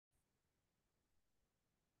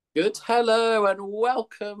Good hello and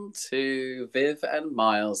welcome to Viv and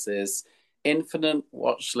Miles's Infinite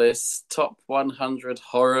Watch List Top 100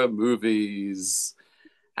 Horror Movies.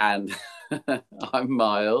 And I'm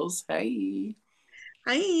Miles. Hey.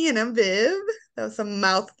 Hi, and I'm Viv. That was a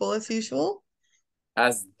mouthful as usual.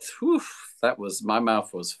 As whew, that was my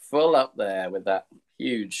mouth was full up there with that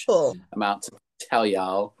huge Full. amount to tell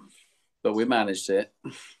y'all, but we managed it.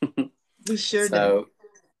 We sure did. So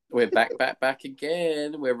we're back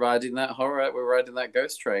again. We're riding that horror, we're riding that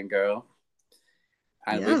ghost train, girl.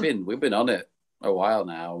 And we've Yeah, been we've been on it a while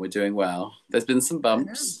now. We're doing well. There's been some I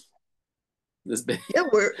know. bumps. There's been Yeah,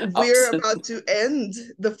 we're ups. about to end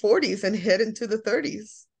the 40s and head into the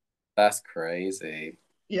 30s. That's crazy.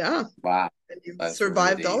 Yeah, Wow. and you've That's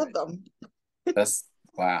survived all really of them. that's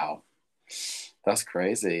wow. That's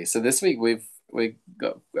crazy. So this week we've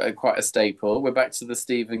got quite a staple. We're back to the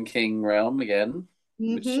Stephen King realm again,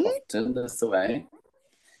 which Mm-hmm. often is the way.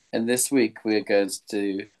 And this week we're going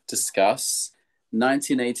to discuss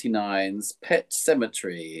 1989's Pet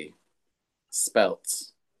Sematary, spelt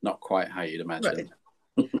not quite how you'd imagine. Right.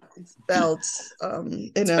 It's spelled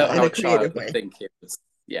in a Spelt how a creative child would way. think it was.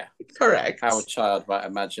 Yeah, how a Correct. child might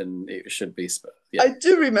imagine it should be spelled. Yeah. I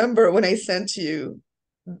do remember when I sent you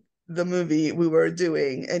the movie we were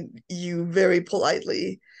doing, and you very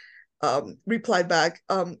politely replied back,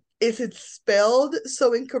 is it spelled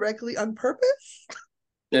so incorrectly on purpose?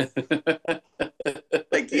 is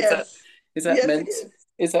Like, that yes, is that yes, it meant is.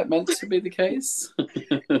 is that meant to be the case?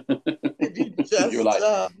 Did you You're just like,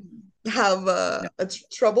 have yeah,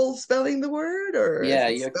 trouble spelling the word, or is yeah,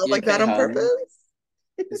 it you're spelled you like that okay, on hun? purpose?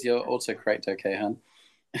 Is your autocorrect okay, hun?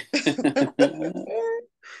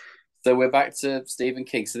 So we're back to Stephen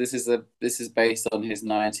King. So this is based on his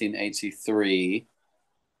 1983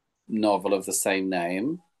 novel of the same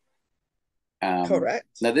name. Correct.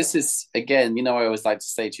 Now this is again, I always like to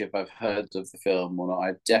say to you if I've heard of the film or not.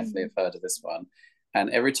 I definitely Mhm. have heard of this one, and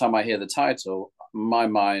every time I hear the title, my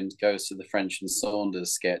mind goes to the French and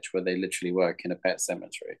Saunders sketch where they literally work in a pet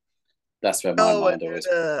cemetery. That's where my Oh, mind always,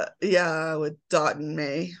 yeah, with Dot and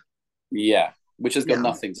May. yeah, which has got Yeah,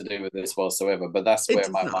 nothing to do with this whatsoever. But that's it where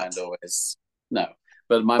does my not. mind always no.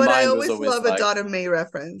 But my But I mind was always always love a like, Dot and May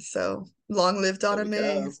reference. So long live Dot there and we May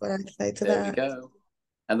go, is what I say to there we that. go,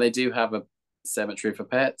 and they do have a cemetery for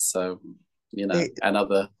pets, so They, and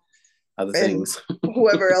other and things.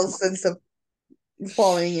 whoever else ends up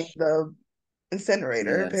falling in the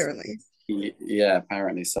incinerator, Yes. apparently. Yeah,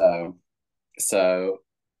 apparently so. So,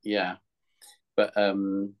 yeah. But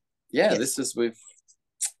yeah, Yes. this is we've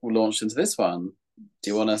launched into this one.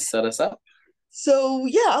 Do you want to set us up? So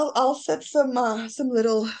yeah, I'll set some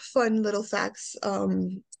little fun little facts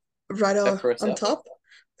right Pepper us on up. top,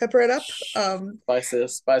 pepper it up. Spice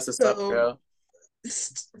us up, So girl.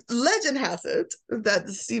 legend has it that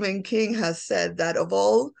Stephen King has said that of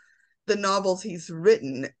all the novels he's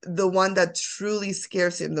written, the one that truly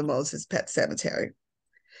scares him the most is Pet Sematary.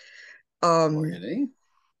 Um, Really?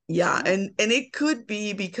 yeah, Wow. and it could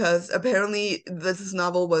be because apparently this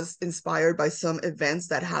novel was inspired by some events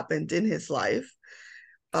that happened in his life.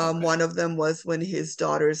 Okay. One of them was when his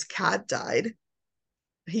daughter's cat died.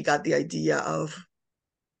 He got the idea of,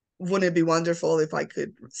 wouldn't it be wonderful if I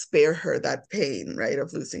could spare her that pain, right,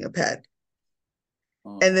 of losing a pet?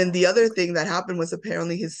 And then the Oh, other okay. thing that happened was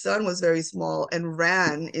apparently his son was very small and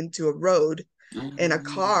ran into a road, and a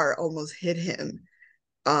car almost hit him.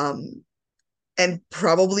 Um, and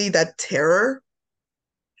probably that terror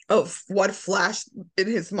of what flashed in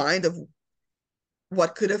his mind of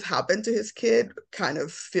what could have happened to his kid kind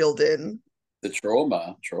of filled in The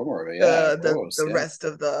trauma. Yeah, of the course. Yeah, rest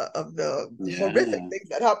of the horrific yeah. things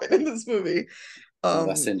that happened in this movie. Oh,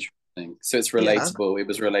 that's Um, interesting. So it's yeah, relatable. It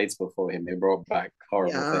was relatable for him. It brought back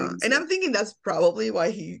horrible yeah, things. and I'm thinking that's probably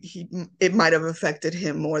why he it might have affected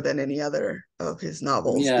him more than any other of his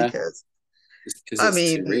novels Yeah, because just because I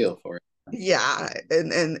it's too mean, real for it. yeah,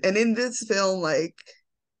 and in this film, like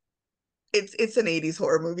it's an 80s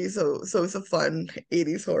horror movie, so it's a fun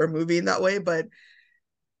 80s horror movie in that way, but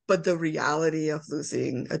the reality of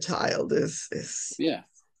losing a child is Yeah,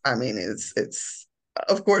 I mean, it's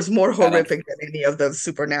of course more and horrific than any of the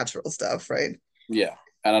supernatural stuff, right? yeah,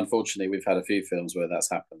 and unfortunately, we've had a few films where that's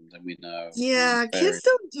happened, and we know Yeah, very kids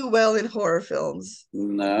don't do well in horror films.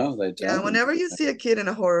 no, they Yeah, don't. whenever you see a kid in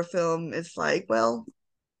a horror film, it's like, well,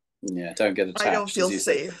 Yeah, don't get I don't attached, as feel you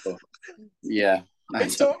said safe. before. Yeah, I I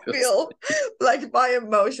don't don't feel. feel like my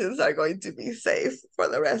emotions are going to be safe for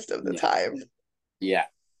the rest of the Yeah, time. yeah,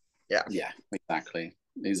 Yeah. yeah,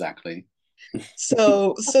 exactly.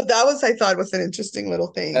 So that was I thought was an interesting little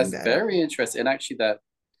thing That's that very interesting, and actually, that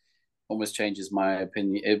almost changes my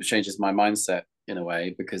opinion. It changes my mindset in a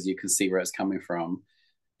way because you can see where it's coming from.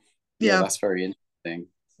 Yeah, Yeah, that's very interesting.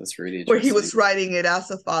 That's really where he interesting. was writing it as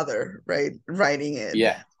a father, right? Writing it,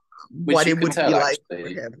 Yeah, what which you it could would be tell like for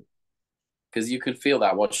actually, him. because you could feel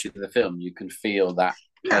that watching the film. You can feel that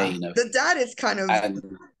Yeah, pain of, the dad is kind of and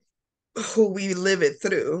who we live it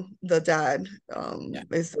through. The dad yeah,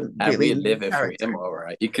 is a and really we main live it through him. character. All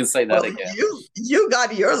right, you can say that Well, again. you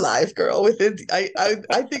got your life, girl, with it.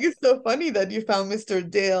 I think it's so funny that you found Mr.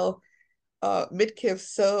 Dale Midkiff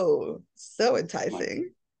so My,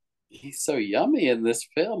 enticing. he's so yummy in this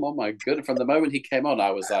film. Oh my goodness! From the moment he came on,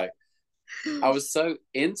 I was like, I was so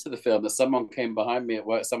into the film that someone came behind me at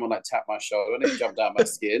work. Someone like tapped my shoulder and it jumped down my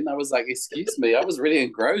skin. I was like, "Excuse me!" I was really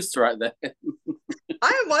engrossed right there.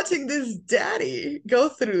 I am watching this daddy go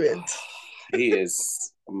through it. He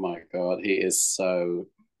is. Oh my god, he is so.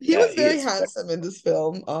 He Yeah, was he very is handsome in this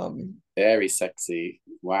film. very sexy.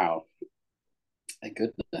 Wow, my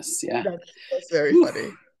goodness. Yeah. That's very Whew.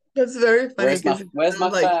 funny. That's very funny because Where's my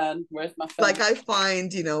like fan? Where's my like fan? I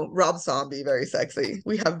find, Rob Zombie very sexy.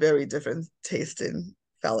 We have very different taste in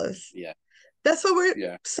fellas. Yeah, That's why we're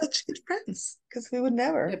yeah, such good friends, because we would yeah.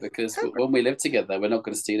 never Because ever. when we live together, we're not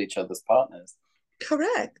going to steal each other's partners.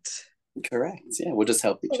 Correct. Correct. Yeah, we'll just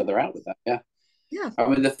help each other out with that. Yeah. Yeah. I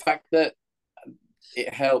mean, the fact that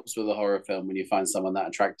it helps with a horror film when you find someone that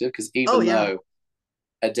attractive, because Oh even yeah. though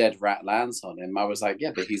a dead rat lands on him, I was like,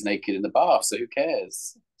 yeah, but he's naked in the bath, so who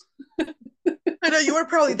cares? I know you were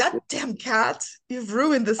probably that damn cat. You've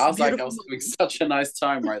ruined this I was like, I beautiful was having movie. such a nice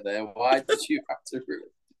time right there. Why did you have to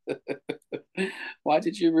ruin? Why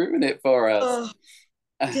did you ruin it for us? Oh,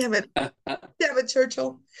 damn it. Damn it,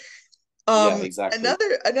 Churchill. Yeah, exactly.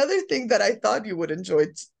 Another thing that I thought you would enjoy,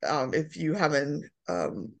 if you haven't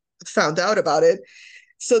found out about it.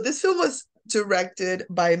 So this film was directed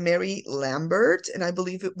by Mary Lambert, and I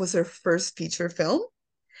believe it was her first feature film.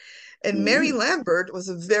 And Mary Mm, Lambert was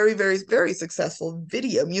a very, very, very successful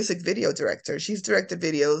music video director. She's directed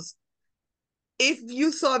videos. If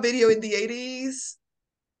you saw a video in the 80s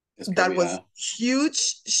it's that probably was her.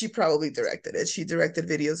 huge, she probably directed it. She directed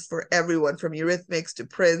videos for everyone from Eurythmics to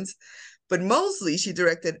Prince, but mostly she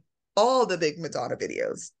directed all the big Madonna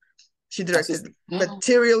videos. She That's just. directed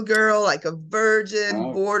Material Girl, Like a Virgin,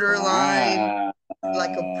 Oh Borderline, wow!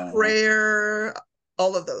 Like a Prayer,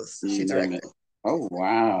 all of those she You name it. directed. Oh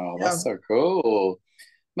wow! Yeah. That's so cool.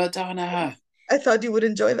 Madonna. I thought you would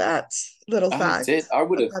enjoy that little I fact did. I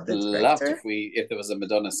would have about the loved director. if there was a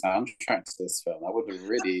Madonna soundtrack to this film. I would have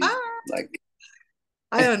really Ah, like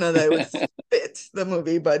I don't know that it would fit the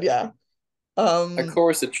movie, but yeah. a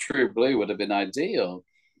chorus of True Blue would have been ideal.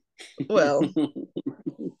 Well,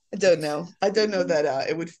 I don't know. I don't know that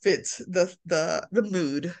it would fit the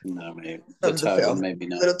mood No, maybe the of the tone, film. maybe A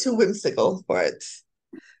not. little too whimsical for it.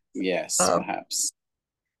 Yes, Um, perhaps.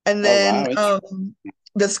 and Oh then wow!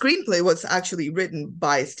 the screenplay was actually written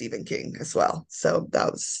by Stephen King as well. So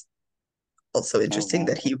that was also Oh interesting wow!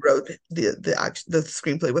 that he wrote the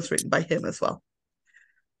screenplay was written by him as well.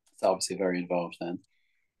 It's obviously very involved then.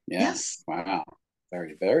 Yeah. Yes, Wow.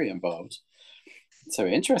 Very, very involved. So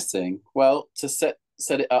interesting. Well, to set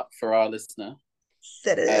it up for our listener,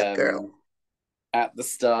 set it up, girl. um, at the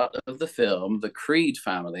start of the film, the Creed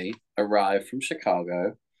family arrive from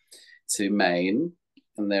Chicago to Maine,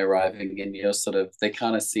 and they're arriving in your sort of. They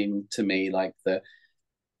kind of seem to me like the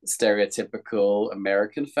stereotypical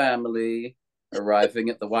American family arriving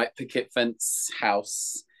at the white picket fence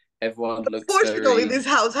house. Everyone looks Fortunately, very this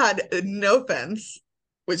house had no fence,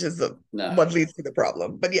 which is what no. leads to the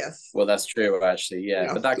problem. But yes, Well, that's true, actually. Yeah,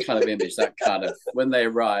 yeah. but that kind of image, that kind of when they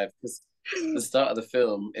arrive, because the start of the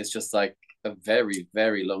film is just like a very,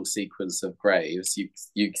 very long sequence of graves.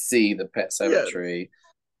 You see the pet Yes. cemetery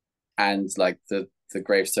and like the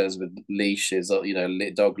gravestones with leashes, or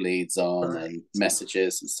dog leads on Right. and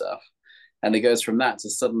messages and stuff. And it goes from that to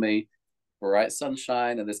suddenly bright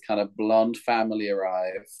sunshine and this kind of blonde family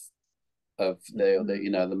arrive of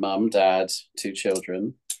the mum, dad, two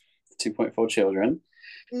children, 2.4 children,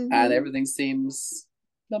 and Mm-hmm. everything seems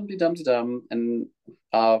dum dum. And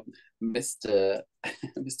uh, Mr.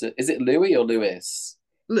 Mr. Is it Louis or Lewis?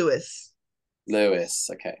 Lewis. Lewis.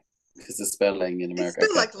 Okay, because the spelling in It's America. still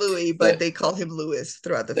Okay, like Louis, but but they call him Lewis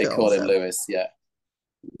throughout the they film. call him So Lewis. Yeah,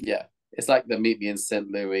 yeah. It's like the Meet Me in St.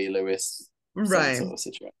 Louis, Lewis, same right. sort of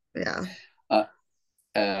situation. Yeah.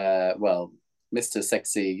 Uh, well, Mr.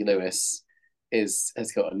 Sexy Lewis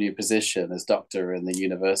has got a new position as doctor in the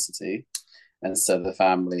university, and so the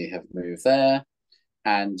family have moved there.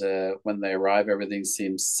 And when they arrive, everything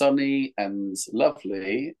seems sunny and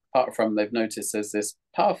lovely. Apart from they've noticed there's this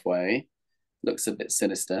pathway, looks a bit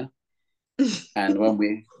sinister. And when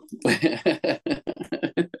we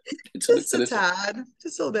bit Just a tad,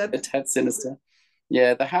 just a little a bit. tad sinister.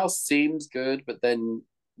 Yeah, the house seems good, but then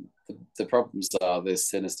the problems are this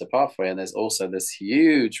sinister pathway, and there's also this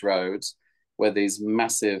huge road where these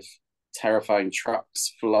massive, terrifying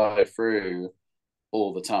trucks fly through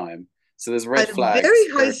all the time. So there's red At very flags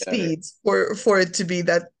high very early. speeds for it to be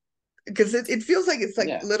that, because it feels like it's like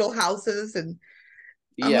Yeah, little houses, and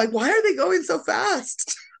I'm yeah, like, why are they going so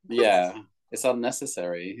fast? yeah. It's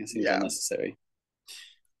unnecessary. It seems Yeah. unnecessary.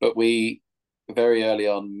 But we very early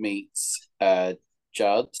on meet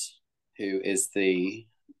Judd, who is the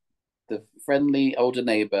friendly older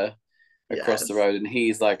neighbor across the Yes. road, and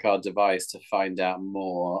he's like our device to find out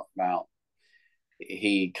more about.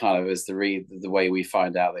 He kind of is the way we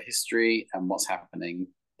find out the history and what's happening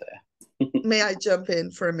there. May I jump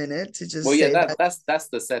in for a minute to Well, just yeah, say that? that's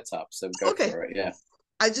the setup. So go Okay. for it. Yeah.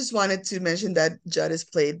 I just wanted to mention that Judd is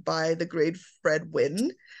played by the great Fred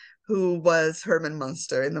Wynn, who was Herman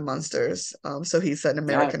Munster in the Munsters. So he's an Yeah.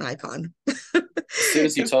 American icon. As soon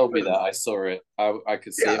as you told me that, I saw it. I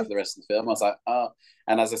could see Yeah. it for the rest of the film. I was like, oh.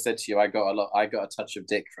 And as I said to you, I got a lot. I got a touch of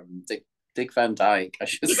Dick from Dick Van Dyke, I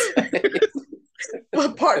should say.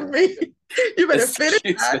 Well, pardon me. You better finish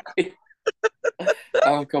Excuse that. me.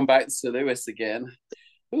 I've gone back to Lewis again.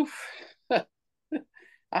 Oof.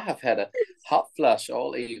 I have had a hot flush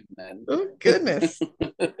all evening. Oh goodness.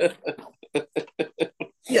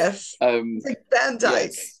 Yes. um, It's like Van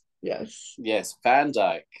Dyke. yes, Yes. yes, Van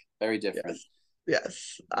Dyke, very different. Yes.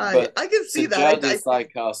 Yes. I But I can so see that. I Judd I is think,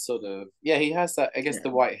 like our sort of, yeah, he has that. I guess yeah. the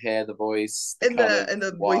white hair, the voice, the kind of And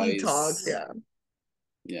the way he talks, wise, yeah.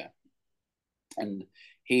 yeah. And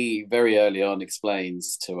he very early on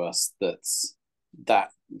explains to us that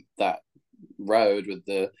that road with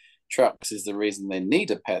the trucks is the reason they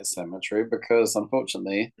need a pet cemetery, because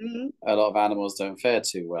unfortunately Mhm. a lot of animals don't fare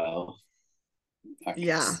too well, I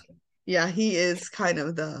Yeah. guess. Yeah, he is kind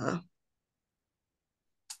of the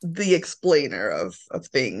explainer of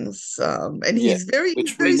things. And Yeah, he's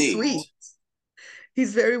which we very need. sweet.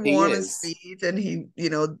 He's very He warm and is. sweet, and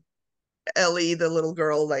Ellie, the little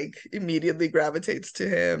girl, like immediately gravitates to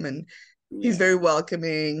him, and he's very Yeah,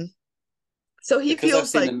 welcoming. So he because I've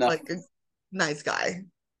feels seen like enough. a nice guy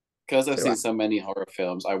Because I've seen throughout. so many horror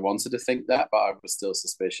films, I wanted to think that, but I was still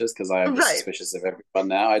suspicious because I am just Right. suspicious of everyone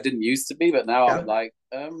now. I didn't used to be, but now Yeah. I'm like,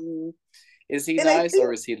 is he And I nice, think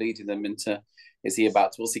or is he leading them into? Is he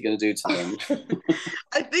about? What's he going to do to them?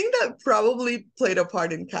 I think that probably played a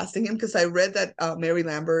part in casting him, because I read that Mary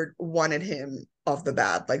Lambert wanted him off the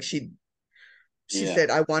bat. Like she Yeah, said,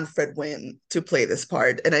 I want Fred Wynn to play this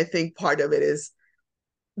part. And I think part of it is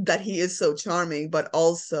that he is so charming, but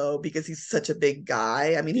also because he's such a big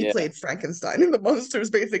guy. I mean, he yeah, played Frankenstein in the Monsters,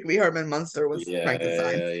 basically. Herman Munster was yeah,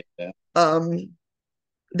 Frankenstein. yeah. Um,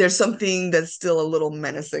 there's something that's still a little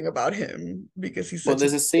menacing about him because he's Well, such a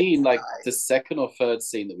there's a big scene like guy. the second or third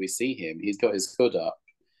scene that we see him. He's got his hood up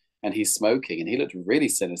and he's smoking, and he looked really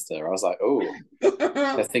sinister. I was like, oh,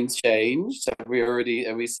 have things changed? Have we already?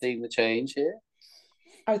 Are we seeing the change here?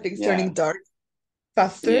 Are things Yeah, turning dark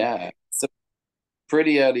faster? yeah. So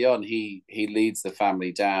pretty early on, he leads the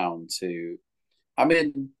family down to. I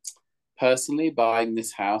mean, personally, buying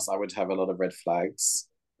this house, I would have a lot of red flags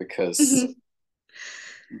because. Mhm.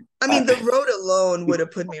 I mean, the I, road alone would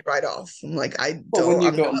have put me right off. I'm like, well, when you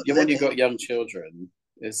I'm got not when you living. got young children,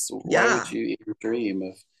 it's why would Yeah. you even dream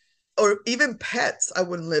of Or even pets. I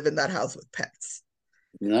wouldn't live in that house with pets,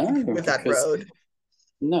 no? with that Because road.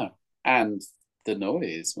 no, and the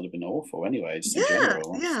noise would have been awful anyway, just in Yeah,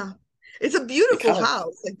 general. yeah. It's a It beautiful kind of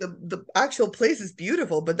house. Like the actual place is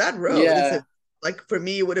beautiful, but that road is yeah, a, like for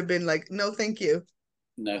me it would have been like, no, thank you.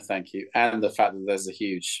 no, thank you. And the fact that there's a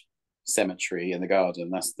huge cemetery in the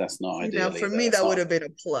garden, that's not See, now ideal for either. me That's that would not. have been a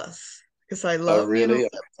plus because I Oh, love, really?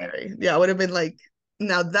 cemetery. Yeah, I would have been like,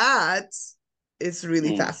 now that is really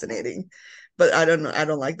Mm, fascinating. But I don't know, I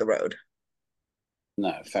don't like the road.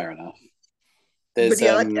 no, fair enough. But There's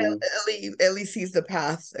yeah, like Ellie sees the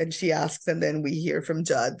path and she asks, and then we hear from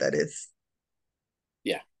Judd that it's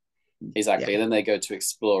yeah, yeah. exactly. And then they go to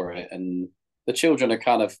explore it, and the children are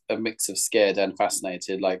kind of a mix of scared and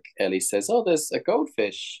fascinated. Like Ellie says, "Oh, there's a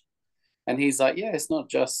goldfish," and he's like, "Yeah, it's not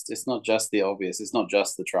just the obvious. It's not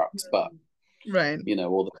just the trucks, but Right.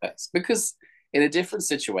 all the pets." Because in a different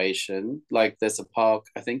situation, like there's a park,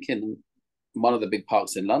 I think in one of the big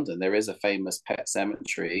parks in London, there is a famous pet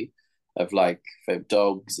cemetery of like for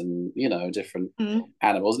dogs and different Mhm.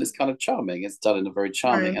 animals, and it's kind of charming. It's done in a very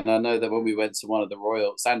charming. Right. And I know that when we went to one of the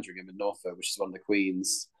Royal Sandringham in Norfolk, which is one of the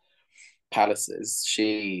Queen's palaces,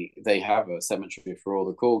 they have a cemetery for all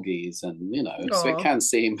the corgis, and so it Oh, can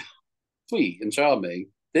seem sweet and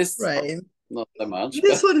charming. This right. not so much,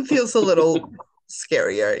 This but one feels a little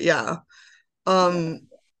scarier. Yeah. Yeah. Um,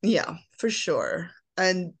 yeah, for sure.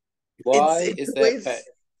 And Why it's is their pet?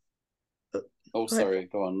 always Oh, go ahead. sorry.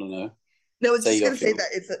 Go on. No, no. No, I was Say just your gonna say thing.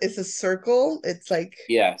 that it's a circle. It's like,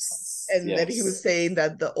 Yes. and then he was Yes. saying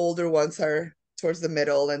that the older ones are towards the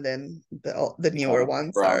middle, and then the It kind newer of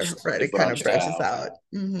ones are branched. right. It It kind of branched branches out, out.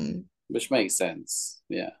 which makes sense.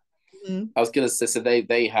 Yeah. Hmm. I was gonna say, so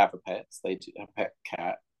they have a pet. They do a pet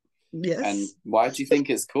cat. And Yes. why do you think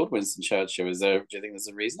it's called Winston Churchill? Is there? Do you think there's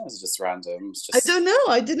a reason? Or is it just random? It's I just don't know.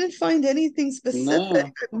 I didn't find anything specific.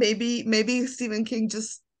 no. Maybe Stephen King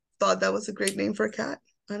just thought that was a great name for a cat.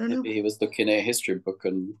 I don't know. Maybe he was looking at a history book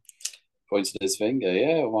and pointed his finger.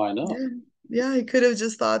 Yeah, why not? Yeah. Yeah, he could have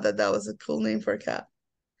just thought that that was a cool name for a cat.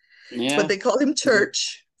 But Yeah, they called him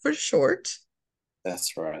Church for short.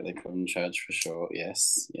 that's right. They call him Church for short.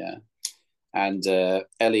 Yes, yeah. And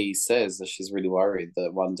Ellie says that she's really worried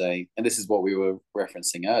that one day, and this is what we were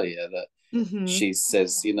referencing earlier, that Hmm. she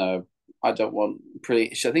says, I don't want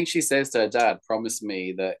pretty. I think she says to her dad, "Promise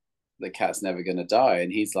me that the cat's never going to die,"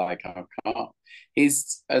 and he's like, "I can't."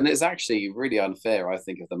 And it's actually really unfair, I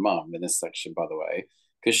think, of the mum in this section, by the way,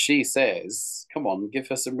 because she says, "Come on, give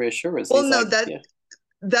her some reassurance," and Well, he's no, like, "Yeah,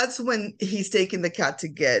 that's when he's taking the cat to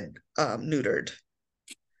get neutered.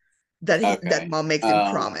 That okay, mom makes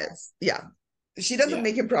him promise. Yeah. She doesn't yeah,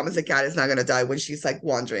 make him promise the cat is not gonna die when she's like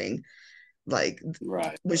wandering. Like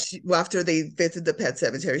right, after they visit the pet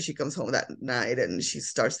cemetery, she comes home that night and she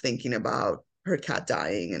starts thinking about her cat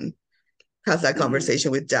dying and has that mm, conversation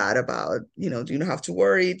with dad about, do you not have to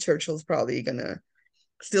worry? Churchill's probably gonna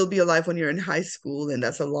still be alive when you're in high school, and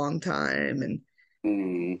that's a long time. And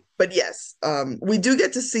mm. but yes, we do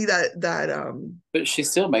get to see that. But she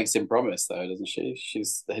still makes him promise, though, doesn't she?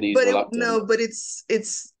 And he's But reluctant. no, but it's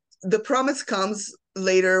the promise comes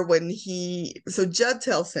later when so Judd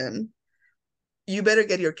tells him, you better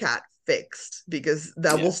get your cat fixed because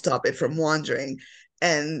that will Yeah. stop it from wandering,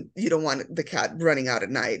 and you don't want the cat running out at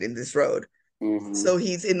night in this road. Hmm. So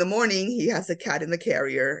he's in the morning, he has the cat in the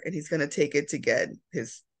carrier and he's going to take it to get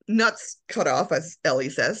his nuts cut off, as Ellie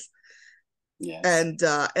says. Yes. And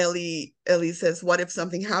Ellie says, what if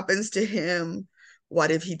something happens to him?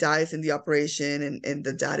 What if he dies in the operation? And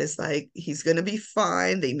the dad is like, he's going to be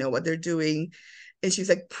fine, they know what they're doing. And she's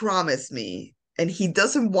like, promise me. And he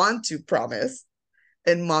doesn't want to promise.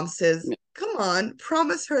 And mom says, come on,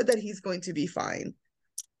 promise her that he's going to be fine.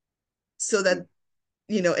 So that,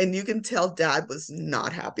 and you can tell dad was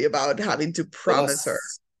not happy about having to Well, promise her.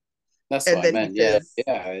 that's And what I then he meant. Yeah, says,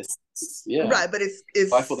 yeah, yeah. right, but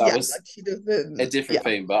I thought that yeah, was like she a doesn't, different yeah,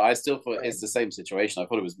 thing, but I still thought right. it's the same situation. I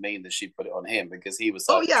thought it was mean that she put it on him because he was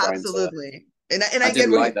Oh like yeah, trying to. absolutely. And I I get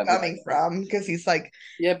didn't where like he's that. coming from because he's like,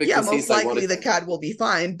 Yeah, yeah, because most he's like, what likely if? the cat will be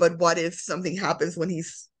fine, but what if something happens when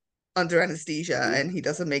he's under anesthesia Yeah, and he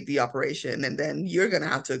doesn't make the operation, and then you're gonna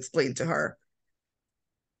have to explain to her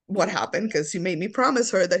what yeah, happened because you made me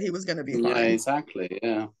promise her that he was gonna be yeah, fine. exactly.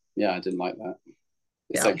 Yeah, yeah, I didn't like that.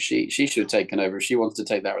 It's Yeah, like she should have taken over. If she wants to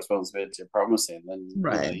take that responsibility of promising, then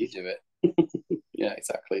right, you do it. Yeah,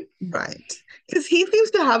 exactly. right. Because he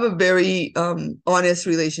seems to have a very honest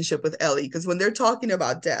relationship with Ellie. Because when they're talking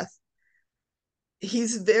about death,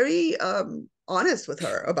 he's very honest with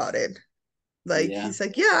her about it. Like Yeah, he's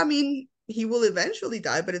like, yeah, I mean, he will eventually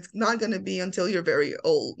die, but it's not going to be until you're very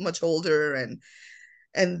old, much older.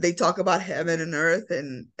 And they talk about heaven and earth,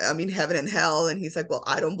 and I mean heaven and hell. And he's like, well,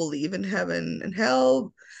 I don't believe in heaven and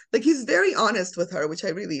hell. Like he's very honest with her, which I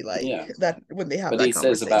really like yeah. that when they have But that he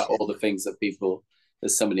says about conversation. all the things that people.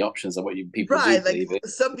 There's so many options of what people do Right. Like believe in.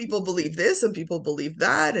 some people believe this, some people believe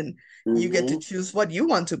that, and you get to Hmm. choose what you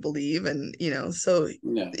want to believe. And, so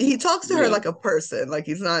Yeah, he talks to her yeah, like a person, like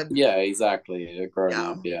he's not, yeah. Exactly. A grown yeah.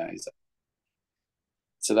 up. Yeah, exactly.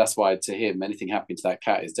 So that's why to him, anything happening to that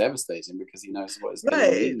cat is devastating because he knows what it's going to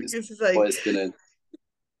Right. mean. Because he's What like, it's going to.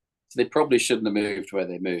 So they probably shouldn't have moved where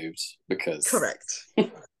they moved because correct.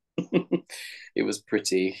 it was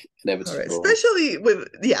pretty Correct. inevitable. Especially with,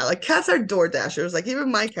 yeah, like cats are door dashers. Like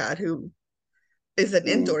even my cat, who is an Mm,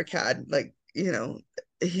 indoor cat, like,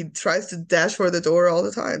 he tries to dash for the door all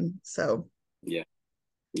the time. So, yeah,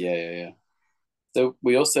 yeah, yeah, yeah. So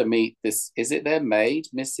we also meet this. Is it their maid,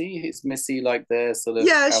 Missy? Is Missy like their sort of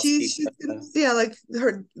yeah, housekeeper? yeah,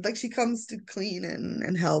 like she comes to clean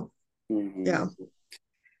and help. Yeah. Mhm.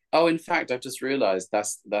 Oh, in fact, I've just realised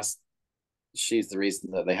that's she's the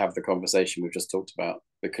reason that they have the conversation we've just talked about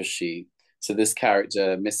because so this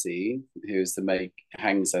character Missy, who's the maid,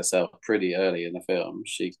 hangs herself pretty early in the film.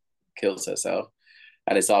 She kills herself,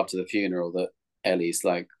 and it's after the funeral that Ellie's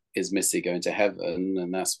like, "Is Missy going to heaven?"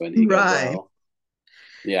 And that's when he goes, Right. "Well,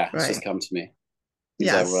 yeah, she's Right. come to me." He's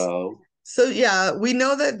like, Yes. "Well." So yeah, we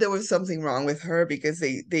know that there was something wrong with her because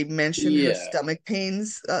they mentioned her Yeah. stomach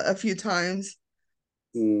pains a few times,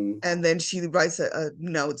 Mm, and then she writes a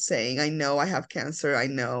note saying, "I know I have cancer. I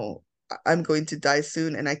know I'm going to die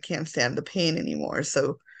soon, and I can't stand the pain anymore."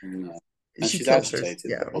 So no. And she she's kills her.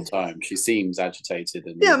 agitated Yeah, the whole time. She seems agitated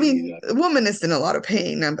and yeah. I really mean, a woman is in a lot of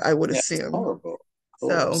pain. I would yeah, it's assume. horrible. Of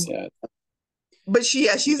So, course, yeah. but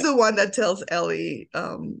she's Yeah. the one that tells Ellie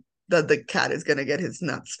that the cat is gonna get his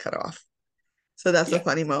nuts cut off. So that's a Yeah.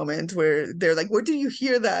 funny moment where they're like, "Where did you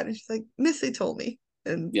hear that?" And she's like, "Missy told me."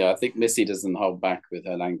 And Yeah, I think Missy doesn't hold back with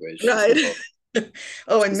her language. She's right. not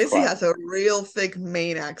Oh, and she's Missy quite has a real thick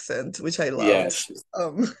Maine accent, which I yeah, loved. she's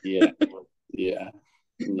Um, yeah, yeah,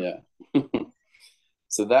 yeah.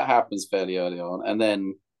 So that happens fairly early on. And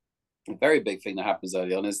then a very big thing that happens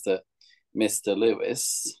early on is that Mr.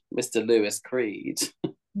 Lewis Creed.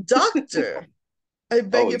 doctor, I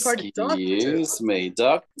beg Oh, your pardon, doctor. excuse me,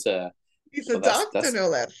 doctor. He's a Well, doctor, that's no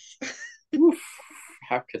less. oof,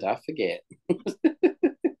 how could I forget?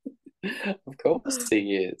 Of course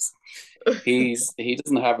he is. He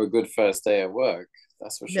doesn't have a good first day at work,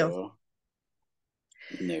 that's for No, sure.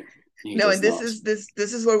 No, he no, does and not.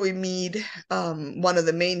 this is where we meet one of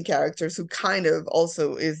the main characters who kind of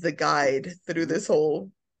also is the guide through Mhm. this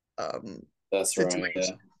whole um That's right.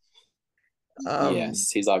 situation. Yeah. Um,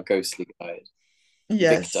 Yes, he's our ghostly guide,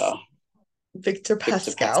 Victor. yes, Victor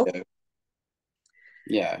Victor Pascal. Pasco.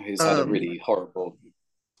 Yeah, who's had a Um, really horrible.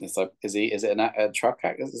 It's like, is it a truck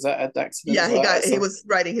accident? Is that an accident yeah, as well? Or he something was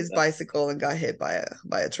riding his like bicycle and got hit by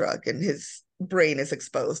a truck, and his brain is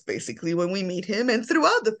exposed basically when we meet him, and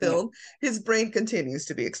throughout the that. film his brain continues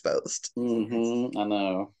to be exposed. Yeah. I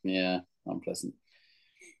know. Yeah, unpleasant.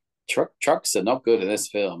 Trucks are not good in this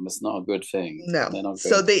film. It's not a good thing. No, They're not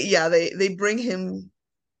so good. they bring him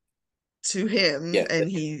to him, Yes. and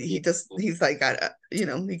Yes. he's like,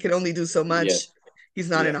 he can only do so Yes. much. He's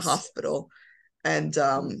not in a Yes. hospital. And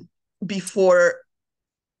Mm, before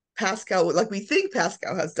Pascal, like, we think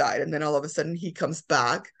Pascal has died, and then all of a sudden he comes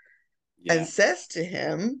back and yeah. says to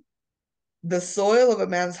him, "The soil of a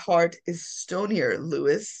man's heart is stonier,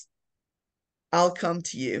 Lewis. I'll come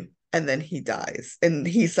to you." And then he dies. And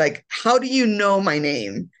he's like, "How do you know my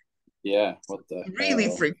name?" Yeah. What the Really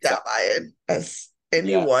hell? freaked out by it, as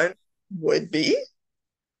Yeah. anyone would be.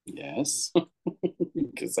 Yes.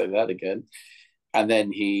 You can say that again. And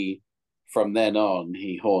then from then on,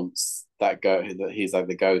 he haunts that go that he's like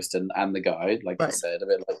the ghost and the guide, like you Right, said, a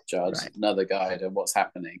bit like Judd, right, another guide and what's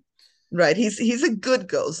happening. right. He's a good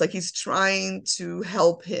ghost. Like, he's trying to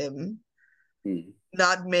help him Hmm.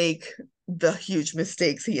 not make the huge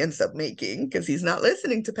mistakes he ends up making because he's not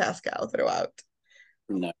listening to Pascal throughout.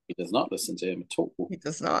 No, he does not listen to him at all. He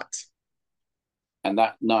does not. And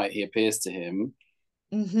that night he appears to him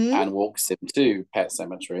Mm-hmm. and walks him to Pet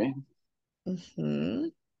Cemetery. Mm-hmm.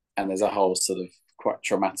 And there's a whole sort of quite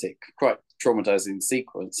traumatizing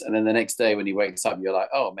sequence. And then the next day when he wakes up, you're like,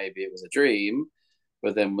 oh, maybe it was a dream.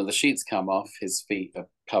 But then when the sheets come off, his feet are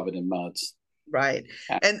covered in mud. Right.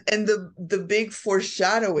 And, And the big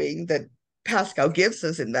foreshadowing that Pascal gives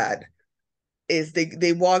us in that is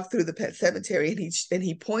they walk through the pet cemetery, and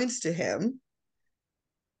he points to him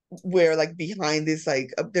where, like, behind this,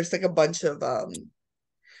 like, there's like a bunch of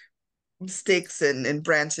sticks and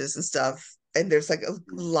branches and stuff, and there's like a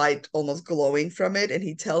light almost glowing from it, and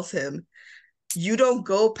he tells him, "You don't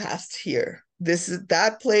go past here.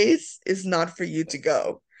 That place is not for you to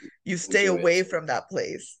go. You don't stay do it. away from that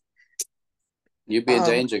place." You'd be in um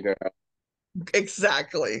danger, girl.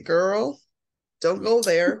 exactly, girl, don't go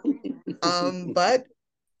there. But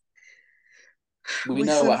We we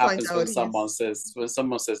know soon what find happens out he's, when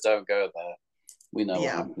someone says don't go there. We know what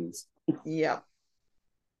yeah, happens. yeah,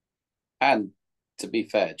 And to be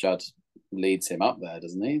fair, Judd leads him up there,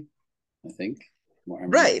 doesn't he? I think. What I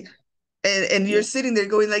remember. right. And you're Yeah. sitting there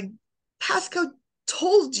going like, Pascal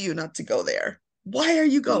told you not to go there. Why are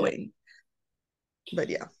you Yeah. going? But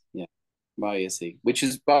yeah. Yeah. Why is he? Which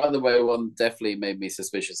is, by the way, one definitely made me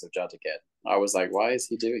suspicious of Judd again. I was like, why is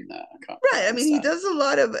he doing that? I can't Right. quite I mean, he understand. does a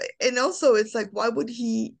lot of, and also it's like, why would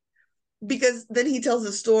he? Because then he tells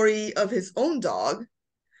the story of his own dog,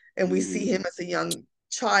 and we see him Mm, as a young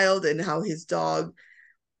child and how his dog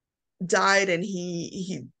died, and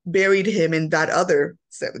he buried him in that other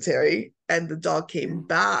cemetery, and the dog came mm.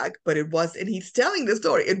 back, but it was, and he's telling the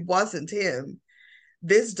story, it wasn't him.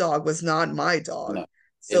 This dog was not my dog. No,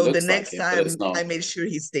 it So the looks like next him, but it's time I not. made sure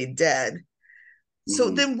he stayed dead. So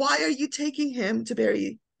Mm, then why are you taking him to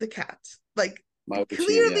bury the cat? Like, why would you?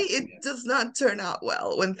 clearly Yeah, it does not turn out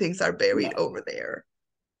well when things are buried no, over there.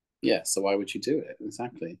 yeah. So why would you do it?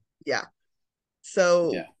 Exactly. Yeah.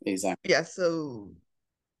 So Yeah, exactly. yeah, so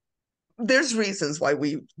there's reasons why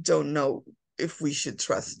we don't know if we should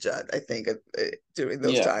trust Judd, I think, during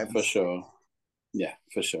those Yeah, for times. sure. Yeah,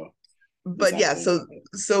 for sure. But yeah, Exactly.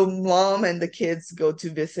 so mom and the kids go to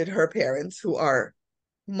visit her parents, who are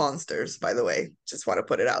monsters, by the way. Just want to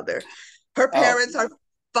put it out there. Her Oh, parents are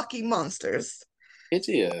fucking monsters.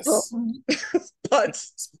 hideous. Um, but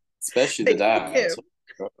Especially they the love dad. him.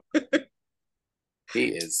 He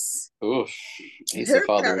is. Oof. He's the Her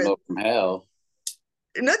father-in-law parents, from hell.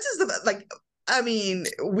 not just about like, I mean,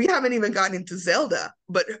 we haven't even gotten into Zelda,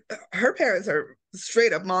 but her parents are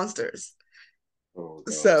straight up monsters. Oh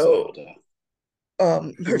God, So Zelda.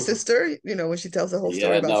 her Oof. sister, when she tells the whole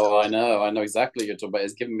story Yeah, about no, Zelda. I know exactly what you're talking about.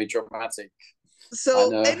 It's giving me dramatic. I So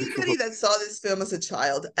know. anybody that saw this film as a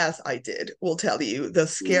child, as I did, will tell you the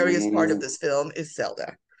scariest part of Mm, this film is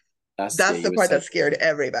Zelda. that's yeah, That's the you would part say that scared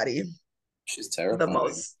everybody she's the terrifying.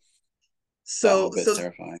 most. That So whole bit's so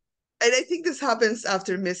terrifying. and I think this happens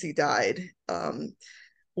after Missy died,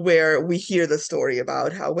 where we hear the story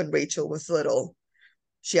about how when Rachel was little,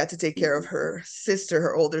 she had to take care of Mm, her sister,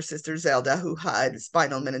 her older sister Zelda, who had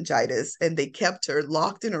spinal meningitis, and they kept her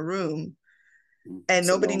locked in a room, and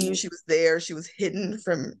so nobody knew normal. she was there. She was hidden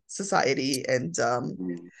from society,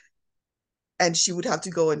 Mm, and she would have to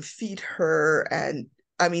go and feed her. And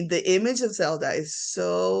I mean, the image of Zelda is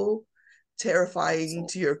so that's terrifying all.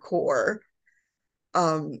 to your core.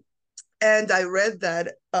 Um, and I read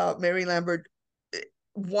that Mary Lambert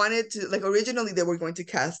wanted to, like, originally they were going to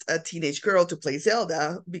cast a teenage girl to play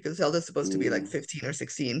Zelda because Zelda's supposed to be like Mm, 15 or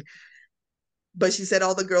 16. But she said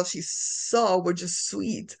all the girls she saw were just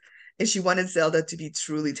sweet. And she wanted Zelda to be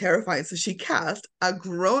truly terrifying. So she cast a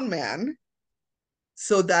grown man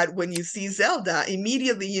so that when you see Zelda,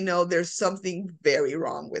 immediately you know there's something very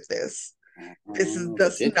wrong with this. This is they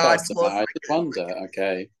does did not cast him look out. I did good. wonder.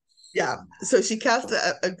 Okay. Yeah. So she cast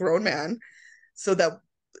a grown man so that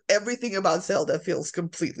everything about Zelda feels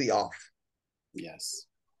completely off. Yes.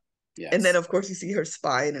 And then Yes. of course you see her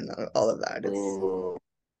spine and all of that. It's Oh,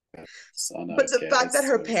 I know but it's the scary. fact that It's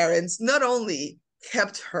her so scary. parents not only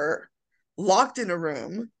kept her locked in a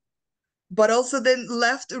room, but also then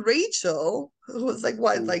left Rachel, who was like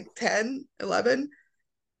what, Mm, like 10, 11,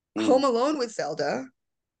 home mm, alone with Zelda,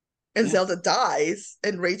 and yeah. Zelda dies,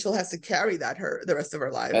 and Rachel has to carry that her the rest of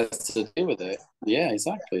her life. Has to do with it. Yeah,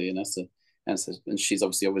 exactly. And that's a and she's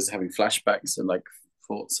obviously always having flashbacks and like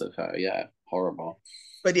thoughts of her. Yeah, horrible.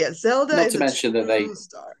 But yeah, Zelda Not is to a mention true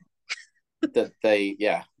star. that they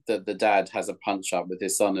yeah the dad has a punch up with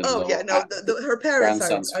his Oh yeah, son-in-law no, at the her parents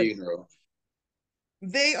grandson's are funeral.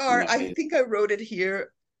 they You are. know, I think I wrote it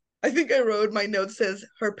here. I think I wrote my note says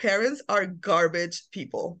her parents are garbage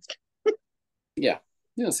people. yeah,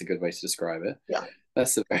 yeah, that's a good way to describe it. Yeah,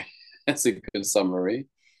 That's a very that's a good summary.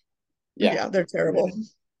 Yeah, yeah, they're terrible. really.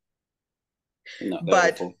 No, they're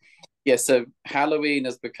But awful. Yeah, so Halloween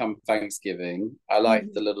has become Thanksgiving. I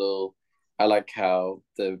like how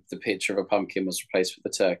the picture of a pumpkin was replaced with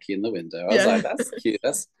the turkey in the window. I was yeah, like, that's cute.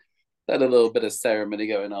 That's that a little bit of ceremony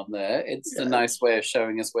going on there. It's a yeah. nice way of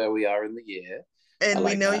showing us where we are in the year. I And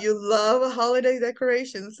we like know that. you love a holiday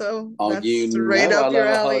decoration, so Oh, that's you straight know I up your love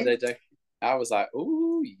a alley. holiday deck. I was like,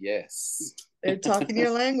 oh yes. They're talking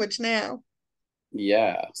your language now.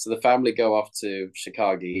 Yeah. So the family go off to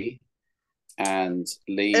Chicago and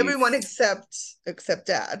leave Everyone except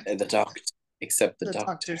Dad. the doctor, except the The doctor.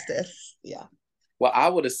 doctor says, yeah. Well, I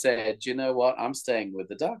would have said, you know what? I'm staying with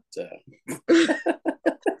the doctor.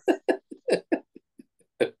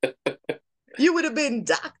 You would have been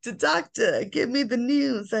doctor, doctor. Give me the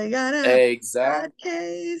news. I got a Exactly. bad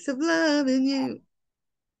case of loving you.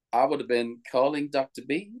 I would have been calling Dr.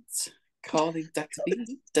 Beats. Calling Dr.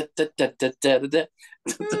 Beats. Da, da, da, da, da, da,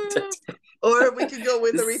 da. Or we could go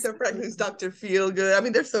with This, Aretha Franklin's Dr. Feelgood. I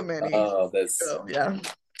mean, there's so many. oh, there's, So yeah.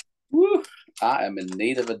 whew, I am in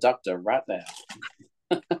need of a doctor right now.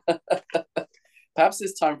 Perhaps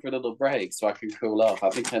it's time for a little break so I can cool off.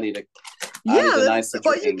 I need Yeah, an that's icy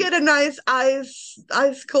well, you drink. get a nice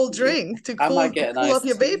ice cold Yeah, drink to I might get an cool off iced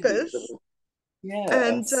your tea. vapors.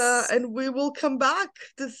 Yes. And we will come back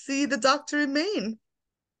to see the doctor in Maine.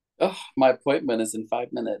 Oh, my appointment is in 5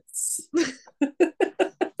 minutes.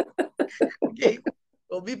 Okay.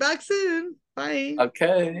 We'll be back soon. Bye.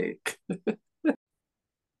 Okay.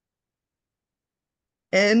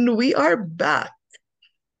 And we are back.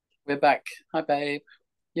 We're back. Hi, babe.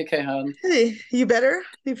 You okay, hon? Hey, you better?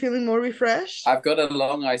 You feeling more refreshed? I've got a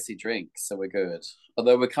long icy drink, so we're good.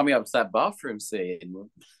 Although we're coming up to that bathroom scene.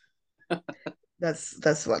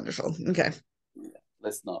 That's wonderful. Okay.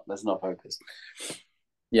 Let's not focus.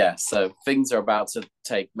 Yeah, so things are about to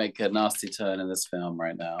make a nasty turn in this film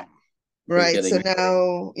right now. We're Right. So getting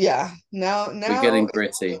now, yeah. Now we're now getting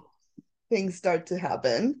gritty. things start to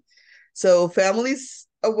happen. So family's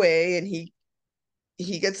away, and he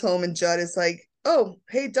gets home, and Judd is like, "Oh,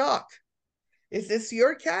 hey Doc, is this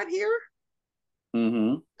your cat here?"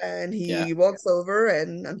 Mm-hmm. And Yeah. he walks over,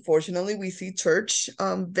 and unfortunately, we see Church,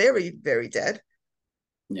 very, very dead.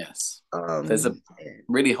 Yes. There's a Um,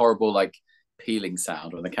 really horrible like peeling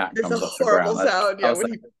sound when the cat there's a comes off the horrible ground. sound, I yeah, was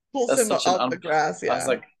when like, he pulls that's him such an off the grass. I was Yeah,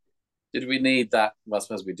 like, did we need that? Well, I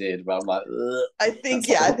suppose we did, but I'm like, I ugh, think, that's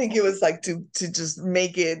yeah, I horrible. think it was like to just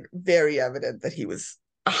make it very evident that he was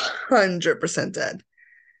 100% dead.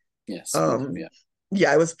 Yes. Ooh, Um, yeah.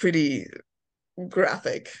 yeah, it was pretty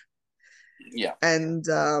graphic. Yeah. And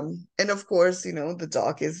of course, the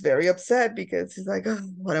doc is very upset because he's like, oh,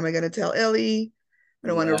 what am I gonna tell Ellie? I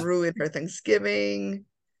don't want to Yeah. ruin her Thanksgiving.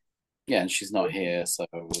 Yeah. And she's not here, so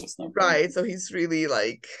there's no point. Right. So he's really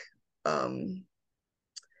like um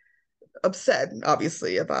upset,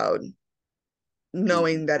 obviously, about Mm.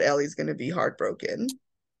 knowing that Ellie's gonna be heartbroken.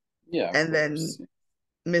 Yeah, of And course.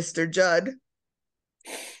 then Mr. Judd,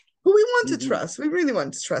 who we want to Mm-hmm. trust, we really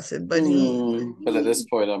want to trust him, but he But at this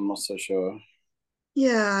point, I'm not so sure.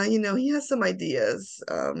 yeah, he has some ideas.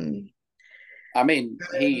 I mean,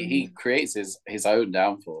 he And creates his own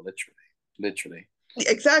downfall, literally, literally.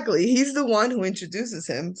 exactly, he's the one who introduces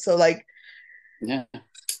him. So like Yeah.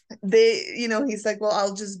 he's like, well,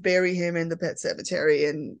 I'll just bury him in the pet cemetery,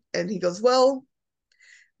 and he goes, well,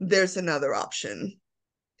 there's another option.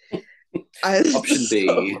 And Option so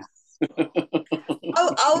B.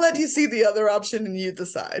 I'll let you see the other option and you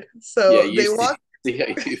decide. Yeah, So you they walk see how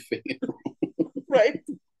you feel. right.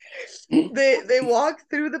 They walk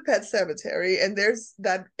through the pet cemetery, and there's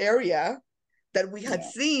that area that we had Yeah.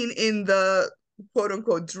 seen in the quote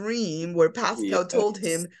unquote dream where Pascal told Yes.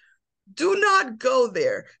 him, do not go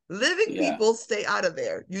there. Living Yeah. people stay out of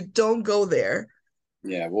there. You don't go there.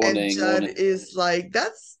 Yeah. And Warning, Judd warning. is like,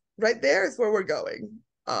 that's right there is where we're going.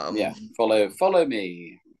 Yeah. Follow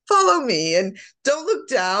me. Follow me, and don't look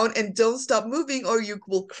down, and don't stop moving or you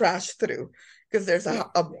will crash through, because there's Yeah.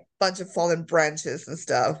 a bunch of fallen branches and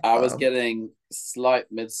stuff. I was getting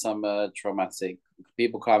slight midsummer traumatic.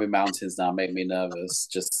 People climbing mountains now make me nervous.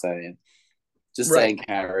 Just saying. Just Right. saying,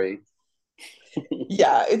 Carrie.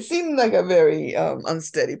 Yeah, it seemed like a very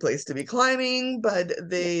unsteady place to be climbing, but Yeah.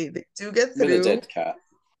 they do get With a through dead cat.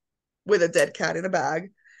 with a dead cat in a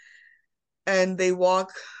bag, and they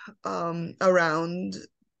walk around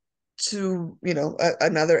to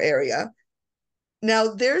another area.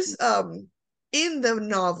 Now there's in the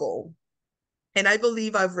novel, and I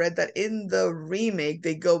believe I've read that in the remake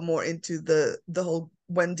they go more into the whole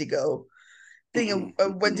Wendigo thing.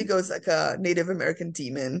 Wendigo is like a Native American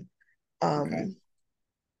demon Okay. um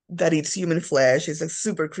that eats human flesh. It's a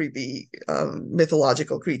super creepy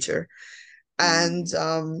mythological creature. And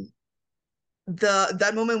Mm. the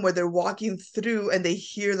that moment where they're walking through and they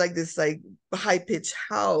hear like this like high pitched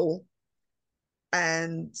howl,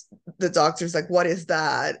 and the doctor's like, what is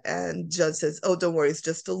that? And Judd says, oh, don't worry, it's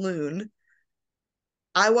just a loon.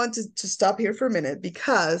 I want to stop here for a minute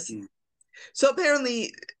because Mm. so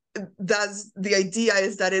apparently that's the idea,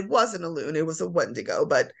 is that it wasn't a loon, it was a Wendigo,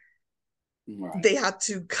 but Right. they had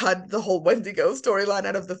to cut the whole Wendigo storyline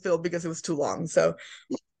out of the film because it was too long. So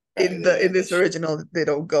Okay. in Yeah. this original, they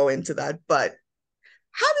don't go into that. But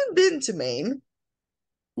having been to Maine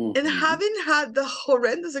and Mm-hmm. having had the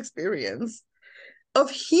horrendous experience of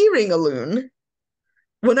hearing a loon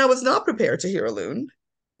when I was not prepared to hear a loon,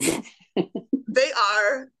 they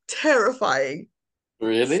are terrifying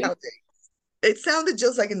Really? sounding. It sounded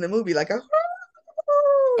just like in the movie, like a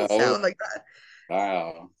Oh, sound like that.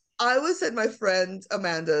 wow. I was at my friend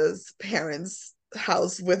Amanda's parents'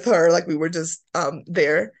 house with her, like we were just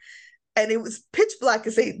there, and it was pitch black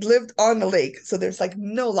because they lived on the lake, so there's like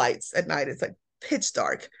no lights at night. It's like pitch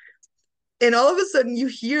dark, and all of a sudden you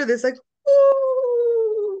hear this like,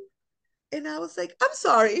 ooh, and I was like, I'm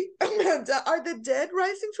sorry, Amanda, are the dead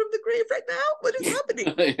rising from the grave right now? What is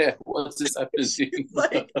happening? Yeah, what's this She's happening?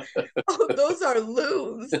 like, oh, those are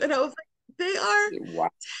loons. And I was like, they are Wow.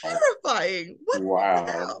 terrifying. What the Wow.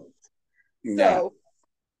 hell? Yeah. So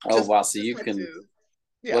Oh, just wow. So just you had can, to,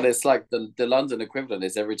 well, yeah. it's like the London equivalent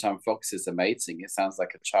is every time foxes are mating, it sounds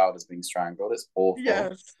like a child is being strangled. It's awful.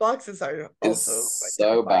 Yes, foxes are also like It's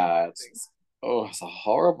so terrifying. bad. Oh, it's a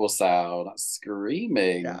horrible sound. That's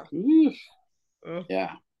screaming. Yeah. Oof. Ugh.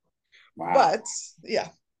 Yeah. Wow. But yeah.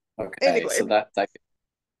 Okay. Anyway, So that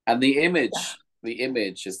and yeah. the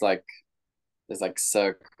image is like there's like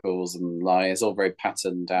circles and lines, it's all very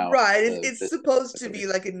patterned out. Right. The It's this supposed to be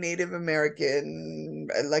like a Native American,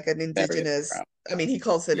 like an area indigenous. around. I mean, he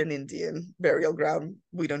calls it Yeah, an Indian burial ground.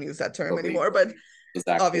 We don't use that term probably anymore, but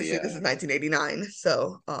exactly. obviously this Yeah. is 1989.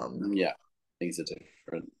 So, Yeah. Things are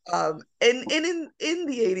different. And in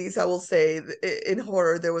the 80s, I will say in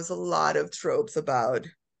horror there was a lot of tropes about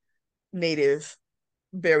native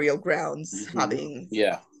burial grounds having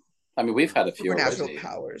Yeah, I mean we've had a few supernatural already.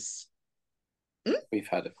 powers. Hmm?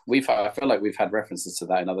 I feel like we've had references to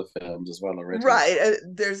that in other films as well already. Right.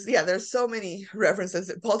 There's so many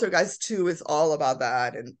references. Poltergeist 2 is all about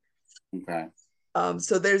that. And Okay.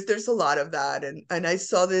 so there's a lot of that. And I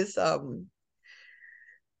saw this um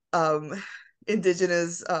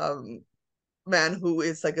indigenous man who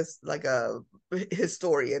is like a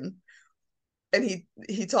historian, and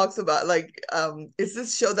he talks about like it's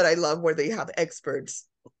this show that I love where they have experts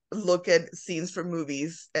look at scenes from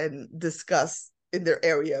movies and discuss in their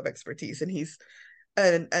area of expertise, and he's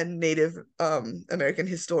a Native American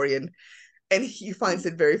historian, and he finds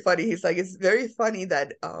it very funny. He's like, it's very funny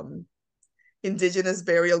that indigenous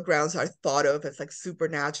burial grounds are thought of as like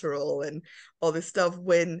supernatural and all this stuff,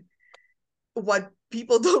 when what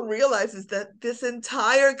people don't realize is that this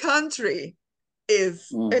entire country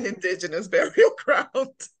is an indigenous burial ground.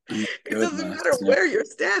 Oh, It doesn't goodness. matter Yeah. where you're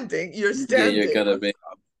Yeah, you're standing gonna on be.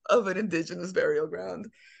 top of an indigenous burial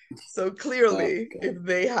ground. So Oh clearly, if god.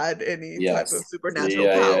 they had any type of Yes. supernatural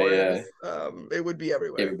Yeah, yeah, powers, yeah. it would be It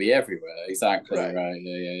everywhere. would be everywhere. Exactly Right. right.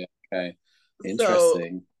 Yeah, yeah, yeah. Okay. So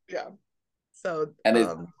Interesting. yeah. So And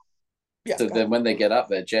yeah, so go ahead. then when they get up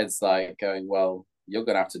there, Jed's like going, "Well, you're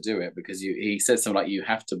gonna have to do it because you." He says something like, "You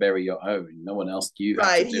have to bury your own. No one else. You have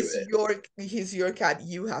to Right. do it." He's your cat.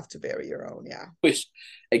 You have to bury your own. Yeah. Which,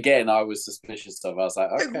 again, I was suspicious of. I was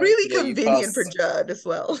like, Like, "Okay, really yeah, you convenient for passed." Judd as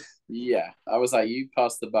well. Yeah, I was like, "You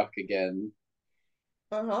passed the buck again."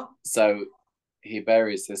 Uh-huh. So he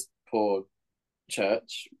buries this poor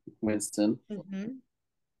church, Winston, Mm-hmm.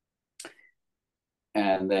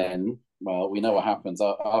 and then, well, we know what happens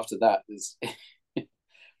after that. Is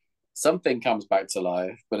something comes back to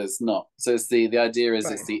life, but it's not. So it's the idea is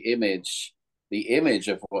it's Right. the image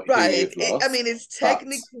of who Right. you've I lost, mean, it's but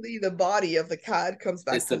technically the body of the cat comes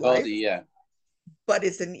back it's to the life, body. Yeah, but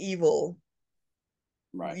it's an evil,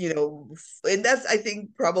 right. and that's, I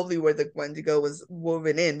think, probably where the Wendigo was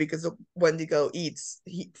woven in, because the Wendigo eats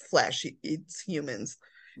flesh, he eats humans.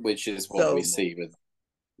 Which is what we So, see with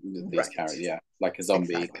these right. characters. Yeah, like a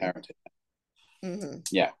zombie Exactly. character. Hmm.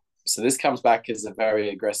 Yeah. So this comes back as a very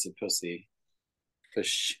aggressive pussy.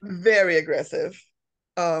 Push. Very aggressive.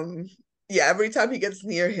 Um, yeah, every time he gets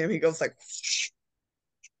near him, he goes like,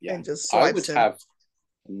 Yeah. and just I swipes would him. have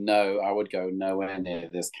no, I would go nowhere near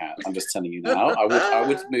this cat. I'm just telling you now. I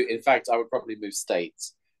would move. In fact, I would probably move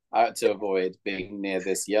states to avoid being near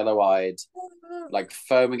this yellow-eyed, like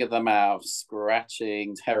foaming at the mouth,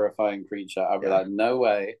 scratching, terrifying creature. I'd be Yeah. like, no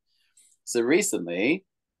way. So recently,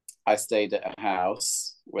 I stayed at a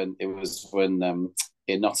house when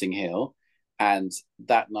in Notting Hill, and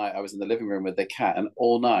that night I was in the living room with the cat, and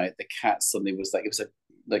all night the cat suddenly was like, it was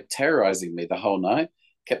like terrorizing me the whole night.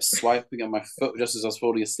 Kept swiping on my foot just as I was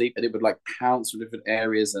falling asleep, and it would like pounce from different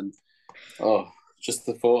areas, and oh, just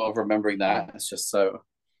the thought of remembering that, it's just so.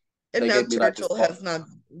 And They now gave me like this Churchill pot. has not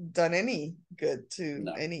done any good to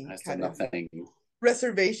No, any has done kind of nothing.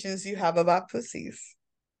 reservations you have about pussies.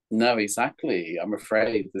 No, exactly. I'm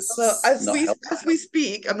afraid this So is not helpful. as we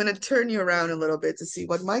speak, I'm going to turn you around a little bit to see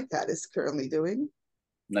what my cat is currently doing.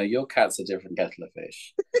 No, your cat's a different kettle of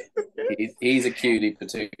fish. He's a cutie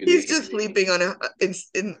He's patootie. just sleeping on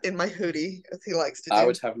in my hoodie, as he likes to I do.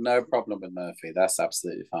 would have no problem with Murphy. That's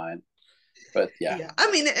absolutely fine. But yeah, Yeah,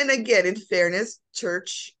 I mean, and again, in fairness,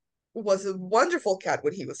 Church was a wonderful cat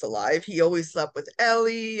when he was alive. He always slept with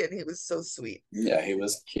Ellie, and he was so sweet. yeah, he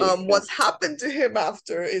was cute. Yeah. What's happened to him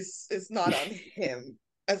after is not on him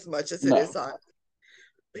as much as it is No, on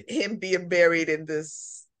him being buried in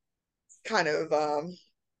this kind of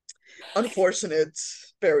unfortunate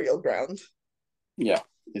burial ground. yeah,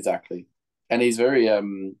 exactly. And he's very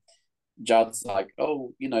Judd's like,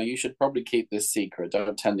 oh, you should probably keep this secret.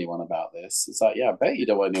 Don't tell anyone about this. It's like, yeah, I bet you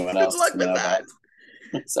don't want anyone Good else luck to with know about that.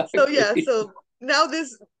 it. So yeah, Exactly. so now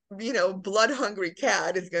this blood hungry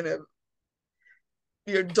cat is gonna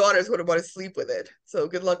your daughter's gonna want to sleep with it. So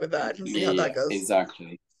good luck with that. We'll see how that Yeah, goes.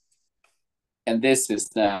 exactly. And this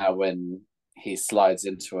is now when he slides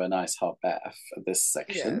into a nice hot bath at this Yeah.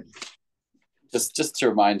 section. Just to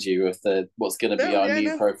remind you of the what's going to be No, our yeah, new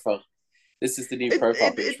no. profile. This is the new It, profile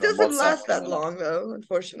it picture it on doesn't WhatsApp last that coming up. long though,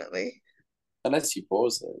 unfortunately. Unless you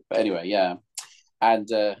pause it. But anyway, yeah. And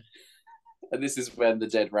this is when the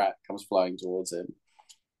dead rat comes flying towards him.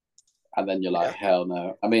 And then you're like, Yeah. hell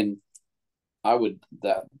no. I mean, I would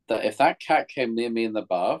that if that cat came near me in the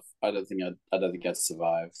bath, I don't think I'd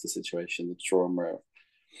survive the situation, the trauma.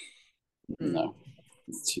 Mm. No,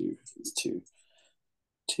 it's too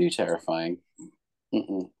too terrifying.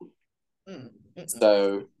 Mm-mm. Mm, mm-mm.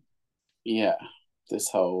 So yeah, this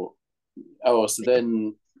whole so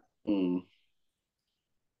then mm,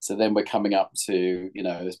 so then we're coming up to,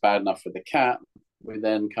 it's bad enough with the cat. We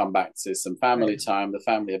then come back to some family Right. time. The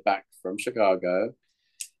family are back from Chicago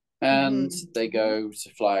and Hmm. they go to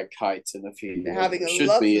fly a kite in the They're field, having which a should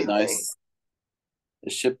be a lovely day. nice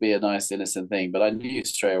it should be a nice innocent thing, but I knew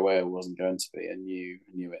straight away it wasn't going to be. I knew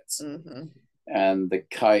it. Hmm. And the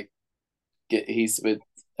kite he's with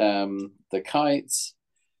the kite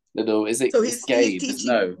little is it So it's he's Gabe, teaching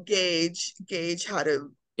no, Gage how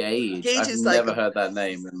to. Gage. Gage I've is like never a, heard that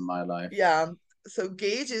name in my life. yeah. So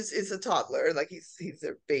Gage is a toddler, like he's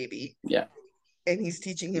a baby, Yeah. and he's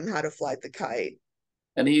teaching him how to fly the kite.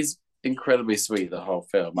 And he's incredibly sweet the whole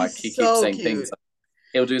film. Like he He's keeps so saying things cute. like,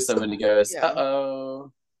 he'll do So something and he goes, yeah,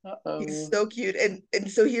 uh-oh, he's uh-oh. so cute. And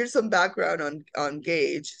so here's some background on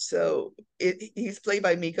Gage. So he's played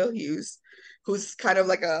by Miko Hughes, who's kind of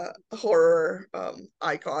like a horror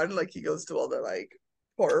icon. Like he goes to all the like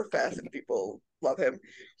horror fests and people love him.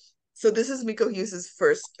 So this is Miko Hughes's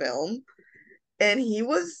first film, and he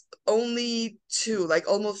was only two, like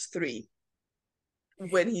almost three,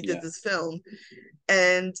 when he did Yeah. this film.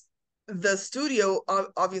 And the studio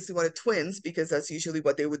obviously wanted twins because that's usually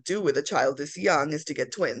what they would do with a child this young, is to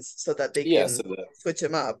get twins so that they Yeah, can so that switch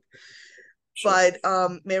him up. sure.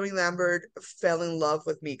 But Mary Lambert fell in love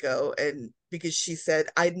with Miko, and because she said,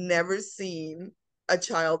 I'd never seen a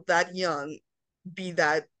child that young be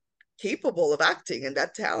that capable of acting and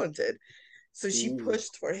that talented. So she Mm,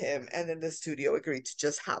 pushed for him, and then the studio agreed to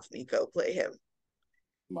just have Miko play him.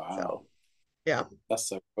 So wow. yeah, That's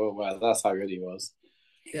so cool. Wow, that's how good he was.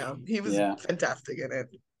 yeah, he was Yeah. fantastic in it.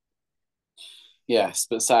 Yes,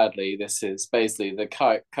 but sadly, this is basically the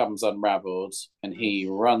kite comes unraveled and he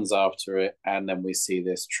runs after it, and then we see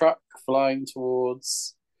this truck flying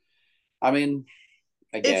towards. I mean,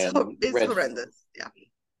 again, It's red. horrendous. Yeah,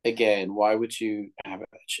 Again, why would you have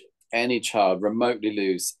any child remotely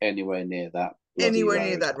loose anywhere near that bloody anywhere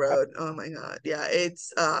near road? that road. Oh my god, yeah,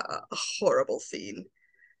 it's a horrible scene.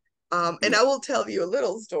 And I Yeah. will tell you a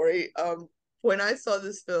little story. When I saw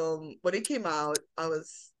this film when it came out, I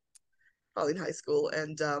was probably in high school,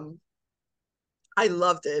 and I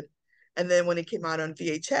loved it. And then when it came out on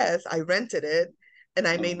VHS, I rented it, and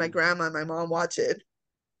I made my Oh, grandma and my mom watch it,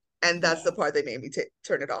 and that's the yeah. part they made me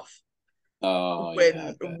turn it off. Oh, yeah,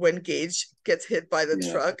 I bet. When Gage gets hit by the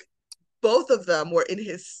Yeah. truck, both of them were in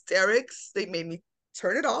hysterics. They made me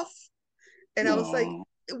turn it off, and I was like, Oh,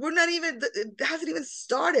 "We're not even. It hasn't even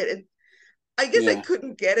started." And I guess I yeah.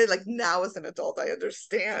 couldn't get it. Like now, as an adult, I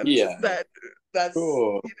understand Yeah. Of that that's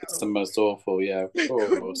course. It's the most awful. Yeah, of I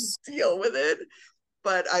couldn't course. deal with it.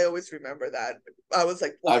 But I always remember that. I was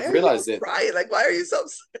like, "Why I've are y'all realized it. crying? Like, why are you so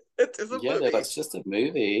upset? It's a Yeah, movie." that's just a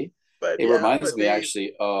movie. But It yeah, reminds but me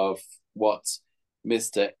actually of what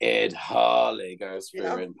Mr. Ed Harley goes through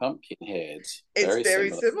yeah, in Pumpkinhead. it's Very very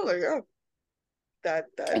similar. similar. Yeah, that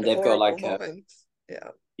And they've got horrible like a moment. Yeah.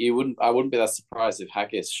 I wouldn't be that surprised if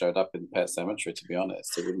Haggis showed up in Pet Cemetery, to be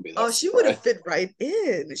honest. It wouldn't be that Oh, she would have surprised. fit right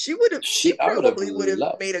in. She I would have probably would have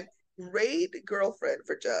loved. made a great girlfriend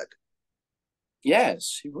for Judd, Yes,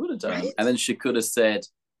 she would have done. right? And then she could have said,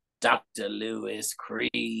 Dr. Lewis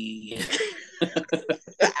Creed.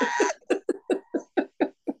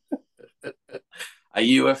 Are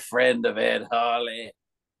you a friend of Ed Harley?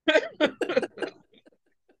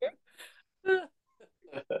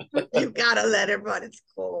 You gotta let her run its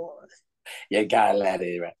course. You gotta let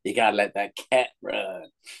it run. You gotta let that cat run.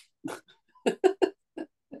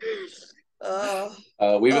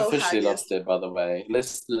 Oh, We've oh, officially lost haggis. it, by the way.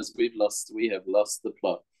 Listeners, we have lost the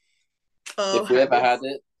plot. Oh, If we ever had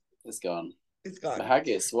haggis. it, it's gone. It's But gone.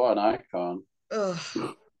 Haggis, what an icon.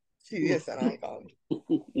 Oh, she is an icon.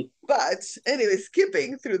 But anyway,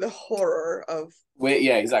 skipping through the horror of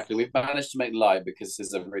Yeah, this. exactly. We've managed to make light because this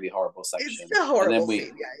is a really horrible It's section. a And then horrible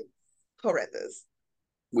scene, yeah. It's horrendous.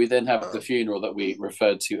 we then have the Um, funeral that we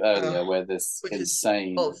referred to uh, earlier, where this which is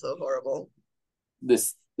insane also horrible.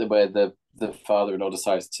 this where the father-in-law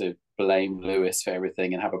decides to blame Lewis for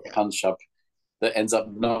everything and have a Yeah. punch up that ends up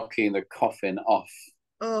knocking the coffin off,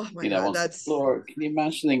 Oh my God, onto the that's floor. Can you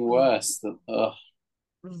imagine anything worse than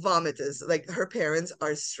vomitous. Like her parents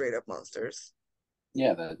are straight up monsters.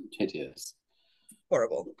 yeah, they're hideous.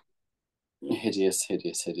 Horrible. Hideous,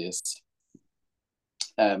 hideous, hideous.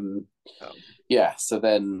 Um Um, yeah, so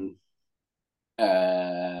then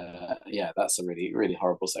yeah, that's a really, really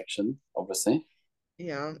horrible section, obviously.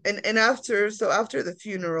 yeah, and after after the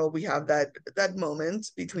funeral, we have that moment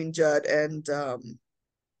between Judd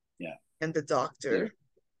Yeah, and the the doctor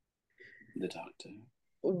the doctor.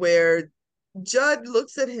 where Judd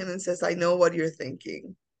looks at him and says, I know what you're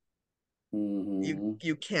thinking. You Mm-hmm.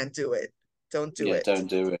 you can't do it. Don't do Yeah, it. don't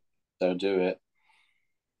do it. Don't do it.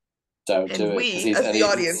 Don't And do it. Because we, he's as and the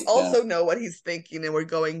audience, he's yeah, also know what he's thinking, and we're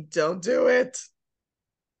going, don't do it.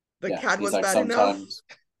 The yeah. cat He's was like bad enough.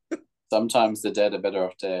 sometimes the dead are better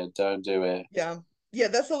off dead. Don't do it. Yeah. Yeah,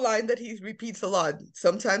 that's a line that he repeats a lot.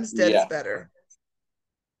 Sometimes dead is Yeah, better.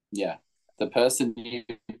 yeah. The person you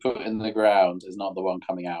put in the ground is not the one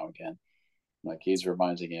coming out again. Like he's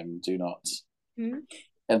reminding him, do not. Mm-hmm.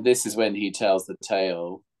 And this is when he tells the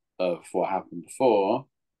tale of what happened before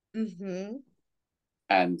Mm-hmm.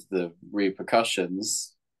 and the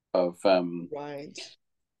repercussions of Right.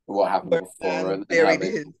 what happened Where before man and how buried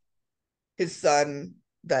they his son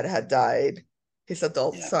that had died. His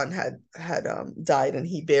adult yeah, son had died, and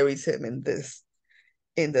he buries him in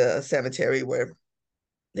the cemetery where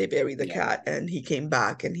they buried the yeah, cat, and he came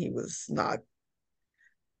back and he was not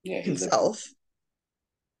yeah, he lived himself,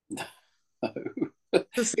 no.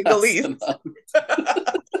 to say the That's least. an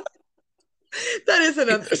That is an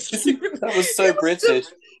see, understatement. that was He so was just, British.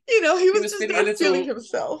 he He was was just feeling a not feeling little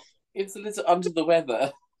himself. he was a little under the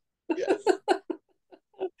weather. Yes.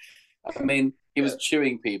 I mean, he was Yes.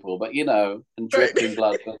 chewing people, but and Right. dripping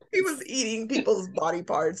blood. But He was eating people's body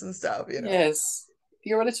parts and stuff. yes,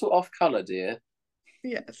 you're a little off color, dear.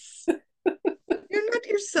 Yes. You're not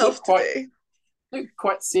You yourself today. look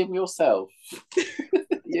quite sim yourself.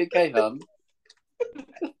 You okay, hon?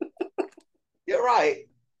 You're right.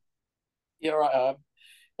 You all right,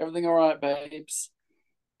 everything all right, babes?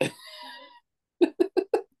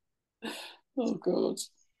 Oh God,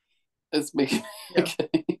 it's me. Yeah.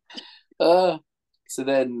 Okay. Uh, so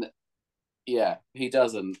then, yeah, he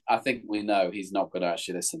doesn't. I think we know he's not going to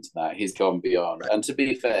actually listen to that. He's gone beyond. Right. And to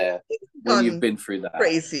be fair, when you've Gone been through that,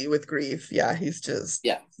 crazy with grief. Yeah, he's just,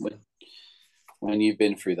 yeah, when you've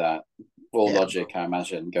been through that, all yeah. logic, I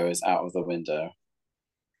imagine, goes out of the window.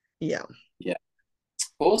 Yeah. Yeah.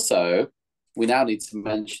 Also, we now need to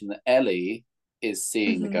mention that Ellie is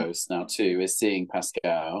seeing the Hmm. ghost now too. Is seeing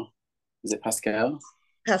Pascal. Is it Pascal?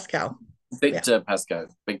 Pascal. Yeah. Victor Pascal.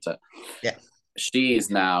 Victor. Yeah. She is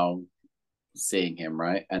now seeing him,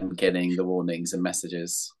 right? And getting the warnings and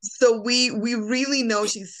messages. So we really know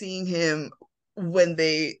she's seeing him when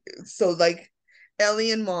like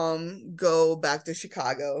Ellie and mom go back to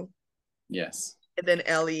Chicago, Yes. and then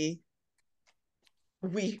Ellie,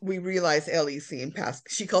 we realize Ellie's seeing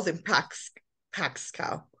she calls him Pascal.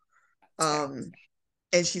 Pascal. Um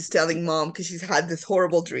and she's telling mom because she's had this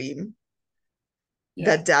horrible dream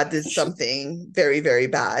Yeah. that dad did And she, something very, very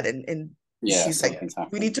bad, and yeah, she's like, something's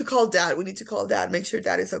we need happened. to call dad, make sure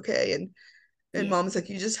dad is okay. And Yeah. mom's like,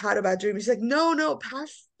 you just had a bad dream. She's like, no, no,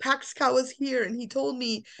 Pascal was here and he told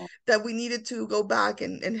me that we needed to go back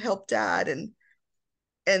and help dad. And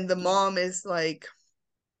the Yeah. mom is like,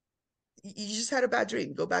 you just had a bad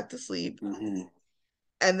dream, go back to sleep. Mm-hmm.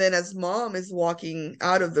 And then as mom is walking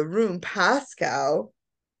out of the room, Pascal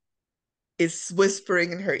is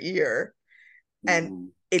whispering in her ear, and Mm-hmm.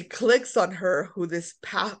 it clicks on her who this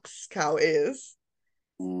Pascal is.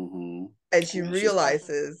 Mm-hmm. And she And she's like,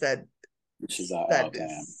 realizes that oh damn.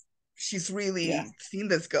 she's Yeah. really seen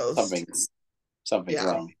this ghost. Something's something's Yeah.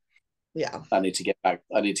 wrong. Yeah. I need to get back.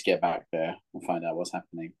 I need to get back there and find out what's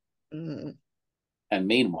happening. Mm. And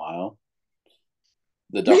meanwhile,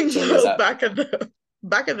 the doctor is Meanwhile, at back in the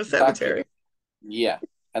back at cemetery. yeah.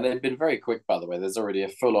 And they've been very quick, by the way. There's already a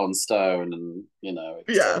full-on stone, and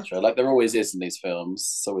Yeah. etc. Like there always is in these films.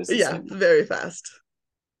 It's always the Yeah. same. Very fast.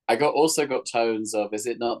 I got tones of, is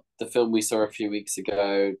it not the film we saw a few weeks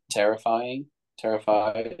ago, Terrified,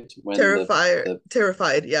 when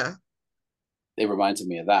Terrified. Yeah. it reminded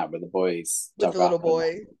me of that, where the boys With the dug little up and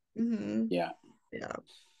boy. Hmm. yeah, Yeah.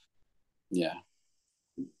 yeah.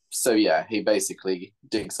 So yeah, he basically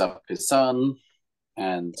digs up his son,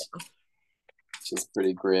 and it's just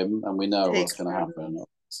pretty grim, and we know what's Takes going to him happen.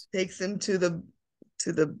 takes him to the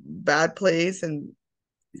bad place,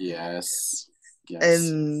 Yes, yes.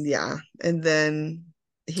 and yeah, and then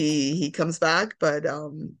he comes back, but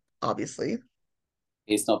obviously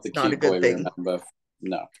He's not the it's not a cute good boy we thing. remember.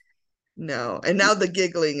 No. No. And now the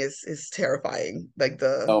giggling is terrifying. Like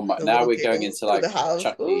Oh my! the Now little we're going giggles into through the like house.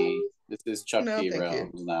 Chucky. Ooh, This is no, Chucky thank you.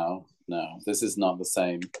 realms now. No, this is not the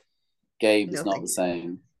same. Gabe is No, not thank the you.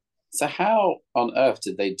 same. So how on earth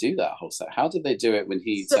did they do that whole set? How did they do it when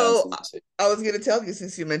he turns So into? I was gonna tell you,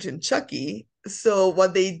 since you mentioned Chucky. So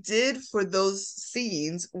what they did for those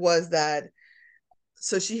scenes was that,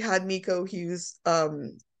 so she had Miko Hughes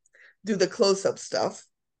do the close-up stuff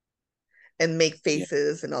and make Yeah,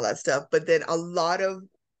 faces and all that stuff. But then a lot of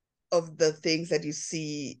of the things that you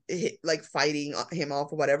see like fighting him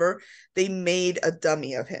off or whatever, they made a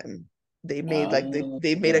dummy of him. They made like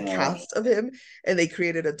they made a Oh, cast of him, and they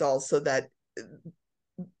created a doll so that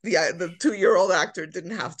the 2-year-old actor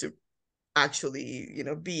didn't have to actually,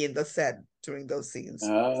 be in the set during those scenes.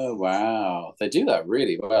 oh wow. They do that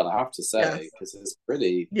really well, I have to Yes. say, because it's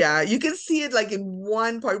pretty, Yeah, you can see it like in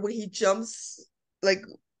one part where like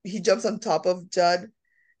he jumps on top of Judd,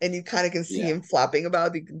 and you kind of can see yeah, him flapping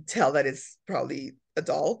about. You can tell that it's probably a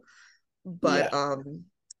doll. But yeah,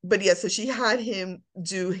 yeah, so she had him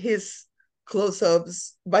do his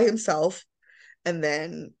close-ups by himself, and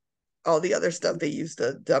then all the other stuff they used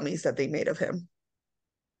the dummies that they made of him.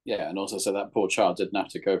 yeah. And also, so that poor child didn't have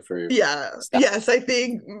to go through Yeah. Yes, I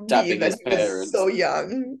think being stabbing that his he was parents. so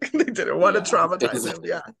young, they didn't want to Yeah, traumatize him.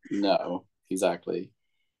 Yeah. no, exactly.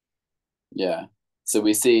 Yeah. So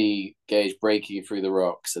we see Gage breaking through the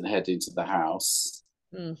rocks and heading to the house.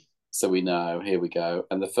 Mm, So we know, here we go.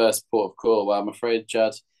 And the first port of call, well, I'm afraid,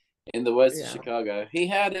 Judd, in the words of yeah. Chicago, he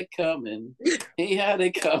had it coming. He had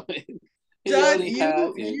it coming. He Judd, only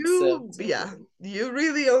had himself to yeah, blame. you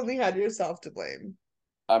really only had yourself to blame.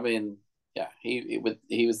 I mean, yeah, he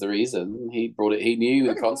was the reason. He brought it. He knew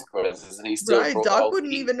the Right. consequences, and he still Right. brought the Doc whole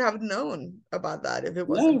wouldn't thing. even have known about that if it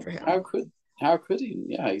wasn't No, for him. how could he?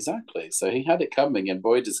 Yeah, exactly. So he had it coming, and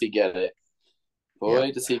boy, does he get it. Yeah.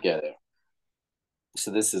 Boy, does he get it.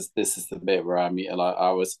 So this is the bit where I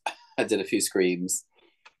was I did a few screams.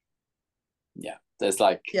 Yeah,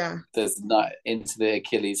 Yeah. there's not into the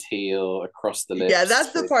Achilles heel across the Yeah, lips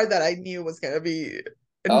that's the with, part that I knew was gonna be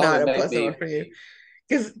oh, not it a made pleasant me, one for you.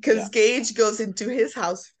 Because yeah, Gage goes into his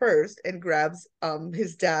house first and grabs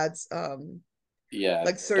his dad's yeah,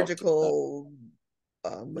 like doctor, surgical the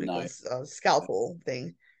what do you call knife, this, scalpel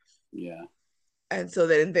thing. yeah, And so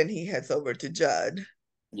then he heads over to Judd,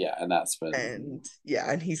 yeah, and that's when, and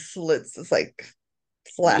yeah, and he slits, it's like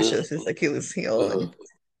slashes his Achilles heel,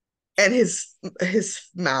 and his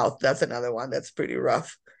mouth, that's another one that's pretty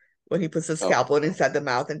rough, when he puts the oh, scalpel inside the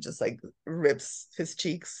mouth and just like rips his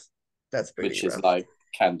cheeks. That's pretty which is rough. like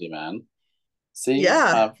Candyman. See,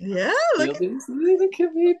 Yeah, I yeah, look, feel this. Look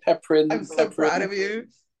at me, I'm peppering, so proud peppering. of you.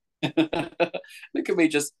 Look at me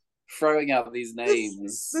just throwing out these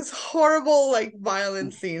names. This horrible like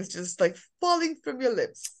violent scenes just like falling from your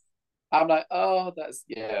lips. I'm like, oh, that's,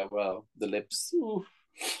 yeah. Well, the lips. Ooh.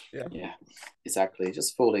 Yeah. Yeah, exactly.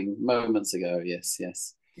 Just falling moments ago. Yes,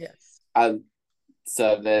 yes. Yes. And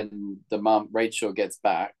so then the mum Rachel gets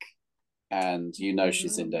back, and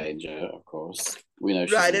she's in Mhm. danger. Of course, we know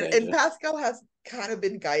she's Right. in And danger. Pascal has kind of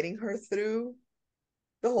been guiding her through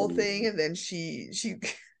the whole thing. Mm. And then she she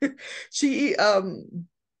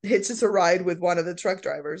hitches a ride with one of the truck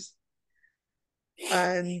drivers.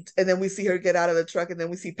 And then we see her get out of the truck, and then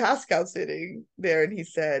we see Pascal sitting there, and he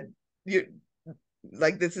said, "You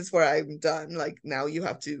like, this is where I'm done. Like, now you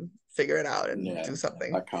have to figure it out and Yeah, do I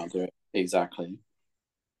something." can't do it exactly, and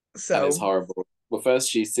it's So horrible. Well, first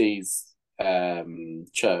she sees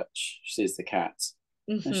Church. She sees the cat,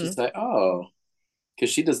 and she's mhm. like, oh,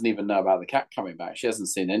 because she doesn't even know about the cat coming back. She hasn't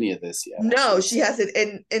seen any of this yet, No, actually. she So,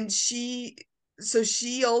 hasn't. And she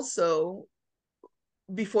also,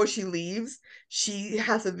 before she leaves, she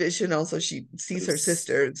has a vision also. She sees her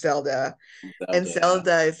sister Zelda, and Zelda, yeah.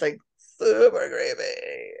 Zelda is like super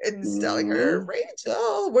creepy and is telling her, Mm-hmm.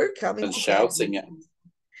 "Rachel, we're coming And to get you. shouting it,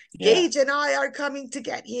 yeah. Gage and I are coming to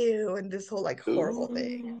get you," and this whole like horrible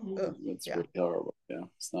thing. Ooh, Ugh, it's yeah, really horrible. Yeah,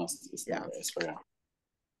 it's nasty. It's not yeah. very, it's very.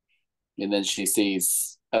 And then she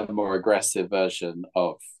sees a more aggressive version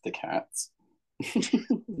of the cat.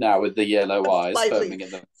 Now with the yellow eyes Slightly, foaming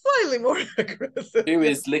at them, slightly more aggressive. who Yeah.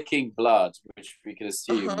 is licking blood, which we could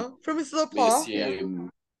assume, Uh-huh. From his little we paw. Yeah. assume,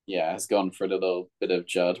 yeah, has gone for a little bit of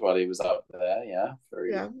Judd while he was up there. Yeah,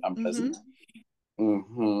 very Yeah. Mm-hmm. unpleasant.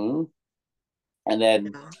 Mm-hmm. And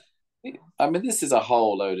then, Yeah. I mean, this is a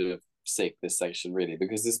whole load of sick, this section, really,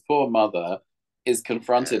 because this poor mother is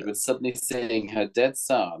confronted with suddenly seeing her dead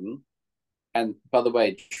son, and by the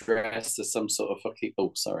way, dressed as some sort of fucking,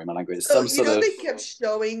 oh, sorry, my language, So some sort of, they kept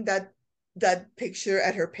showing that picture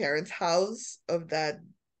at her parents' house of that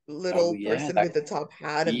oh, little yeah, person that, with the top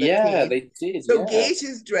hat and the yeah, cape. they did, So yeah. Gage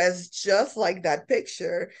is dressed just like that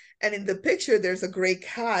picture, and in the picture there's a gray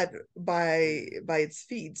cat by its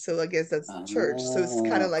feet. So I guess that's Church. So it's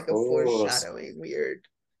kind of Of like a course. foreshadowing weird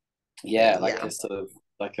Yeah, thing. like Yeah. a sort of,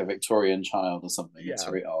 like a Victorian child or something. It's Yeah.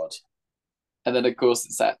 very odd. And then, of course,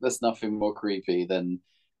 there's nothing more creepy than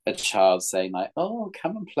a child saying, like, oh,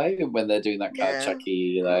 come and play when they're doing that kind of Yeah.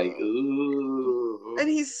 Chucky, like, Oh. ooh. And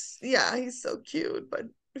he's so cute, but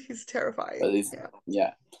he's But terrifying. he's, Yeah.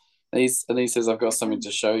 yeah. And he says, I've got something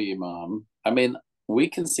to show you, Mom. I mean, we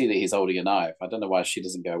can see that he's holding a knife. I don't know why she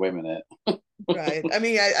doesn't go, wait a minute. Right. I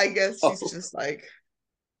mean, I guess she's Oh, just like,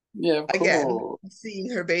 yeah, of again, course.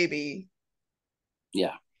 seeing her baby.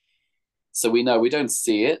 Yeah. So we know we don't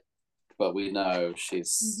see it, but we know Hmm.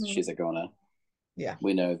 she's a goner. Yeah.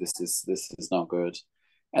 We know this is not good.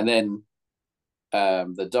 And then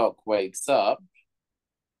the doc wakes up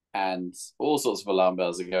and all sorts of alarm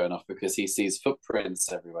bells are going off because he sees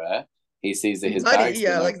footprints everywhere. He sees that his Muddy, bag's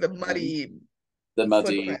yeah, been like the open, muddy the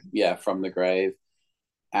muddy, footprints. yeah, from the grave,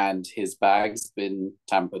 and his bag's been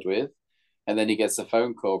tampered with. And then he gets a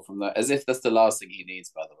phone call from the, as if that's the last thing he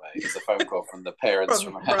needs, by the way, is a phone call from the parents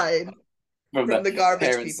From right, from from the the garbage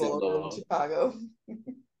parents people in over in law Chicago.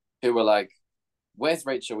 who were like, "Where's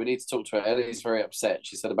Rachel? We need to talk to her. Ellie's very upset.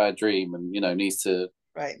 She said about a dream, and needs to."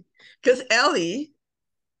 Right. Because Ellie,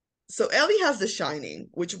 so Ellie has The Shining,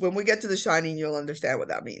 which when we get to The Shining, you'll understand what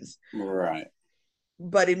that means. Right.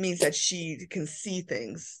 But it means that she can see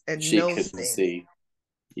things and She knows couldn't things. see.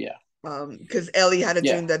 Yeah. Because Ellie had a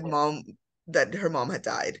Yeah. dream that her mom had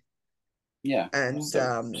died. Yeah. And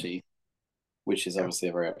So which is yeah. obviously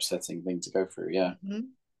a very upsetting thing to go through. Yeah. Mhm.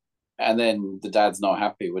 And then the dad's not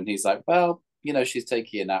happy when he's like, well, she's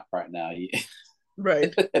taking a nap right now.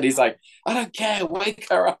 Right. And he's like, I don't care, wake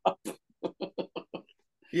her up.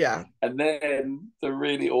 Yeah. And then the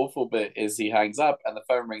really awful bit is he hangs up and the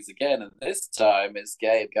phone rings again. And this time it's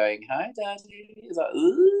Gabe going, hi, daddy. He's like,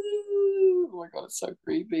 ooh, oh my God, it's so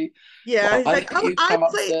creepy. Yeah, Why he's like, don't you come I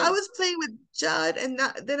upstairs? was playing with Judd, and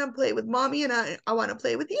then I'm playing with mommy, and I want to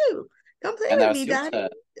play with you. Come play And with now me, it's your daddy. turn.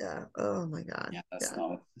 Yeah. Oh my God. Yeah,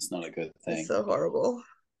 Yeah. it's not a good It's thing. so horrible.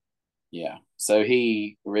 Yeah. So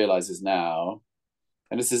he realizes now,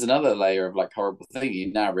 and this is another layer of like horrible thing. He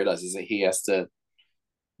now realizes that he has to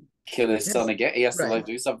kill his son Yes. again. He has to Right. like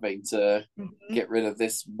do something to Mhm. get rid of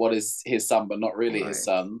this what is his son but not really his Right.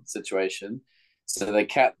 son situation. So the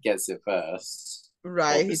cat gets it first,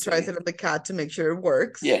 Right. He tries obviously. it on the cat to make sure it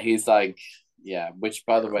works. Yeah, he's like, yeah. Which,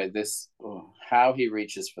 by the Yeah. way, how he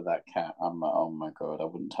reaches for that cat. I'm like, oh my God, I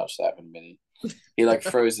wouldn't touch that in a minute. He like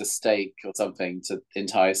throws a steak or something to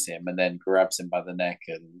entice him, and then grabs him by the neck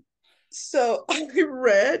and So I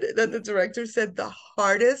read that the director said the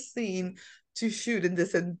hardest scene to shoot in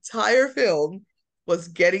this entire film was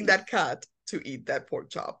getting yeah. that cat to eat that pork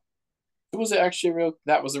chop. Was it actually real?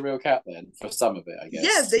 That was a real cat then, for some of it, I Yes,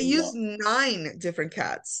 guess, they and used not. 9 different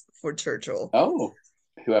cats for Churchill Oh,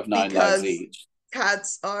 who have 9 lives because each.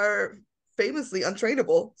 cats are famously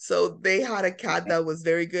untrainable. So they had a cat Right. that was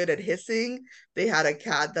very good at hissing. They had a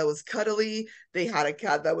cat that was cuddly. They had a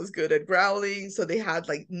cat that was good at growling. So they had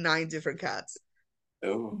like 9 different cats.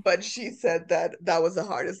 Oh, But she said that that was the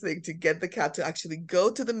hardest thing to get the cat to actually go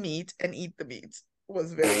to the meat and eat the meat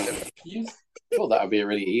was very difficult. you thought that would be a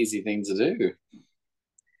really easy thing to do.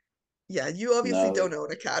 Yeah, you obviously No, don't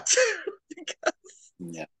own a cat.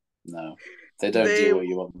 yeah, no, they don't They, do what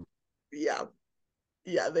you want. yeah,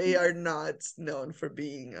 yeah, they No, are not known for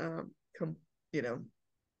being, you know,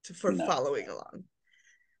 for no, following along.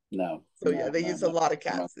 no, So yeah, no, they no, use a no. lot of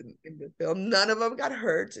I'm not cats in the film. None of them got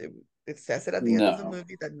hurt. It says it at the end of the no,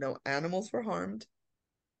 movie that no animals were harmed.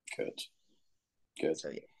 good, good. So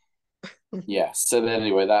yeah. Yeah. So then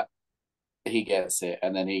anyway, that he gets it,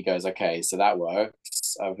 and then he goes, okay, so that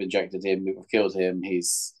works. I've injected him, we've killed him.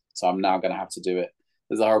 So I'm now going to have to do it.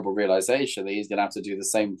 There's a horrible realization that he's going to have to do the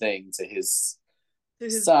same thing to his To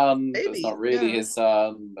his son, but it's baby, not really yeah, his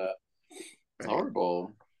son. But it's right.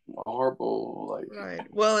 horrible, horrible. Right.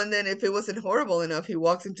 Well, and then if it wasn't horrible enough, he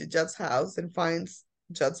walks into Judd's house and finds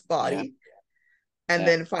Judd's Yeah, body and yeah,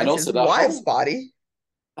 then and finds also his wife's body.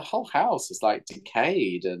 the whole house is like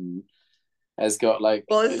decayed and has got like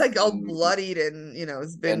Well, it's like all bloodied and and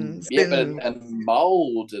it's yeah, but been and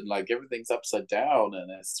mold and like everything's upside down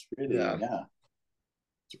and it's really yeah.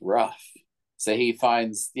 it's rough. So he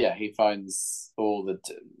finds all the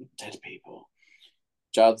dead people.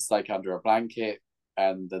 Judd's like under a blanket,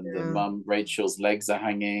 and then the Yeah. mum Rachel's legs are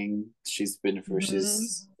hanging. She's been through.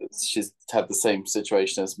 Mhm. She's had the same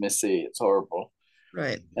situation as Missy. It's horrible.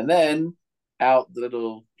 Right. And then out the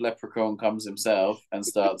little leprechaun comes himself and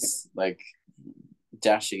starts like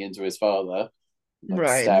dashing into his father, like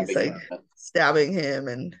Right. He's stabbing like him. stabbing him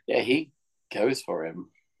and Yeah, he goes for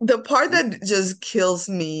him. the part that just kills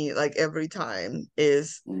me like every time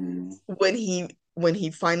is Mm, when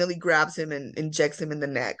he finally grabs him and injects him in the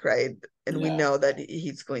neck, right? And we yeah, know that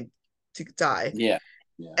he's going to die. yeah,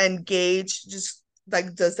 yeah. And Gage just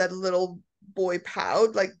like does that little boy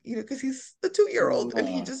pout, like because he's the 2-year-old and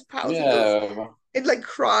he Mm, just pouts and goes yeah, and like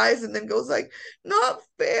cries and then goes like, "Not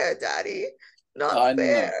fair, Daddy, not I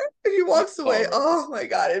fair." know. And he It's walks away. horrible. Oh my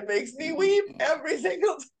God, it makes me weep every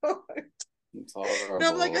single time. It's And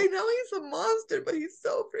I'm like, I horrible. know he's a monster, but he's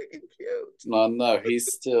so freaking cute. I know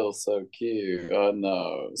he's still so cute. I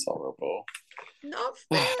know it's horrible. Not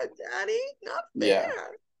fair, Daddy. Not Yeah.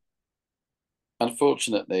 fair.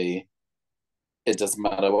 Unfortunately, it doesn't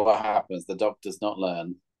matter what happens. The dog does not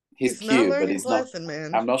learn. He's He's not cute, but learning he's his not. lesson,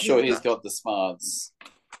 man. I'm not sure He's he's not. got the smarts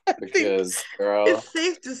I think because, it's girl,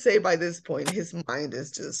 safe to say by this point his mind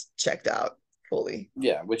is just checked out fully.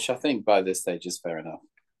 yeah, which I think by this stage is fair enough.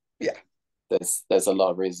 Yeah. There's a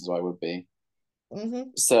lot of reasons why it would be. Mm-hmm.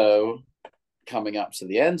 So coming up to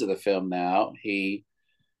the end of the film now, he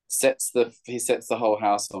sets the whole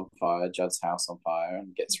house on fire, Judd's house on fire,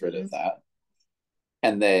 and gets rid Mm-hmm. of that.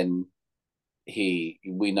 And then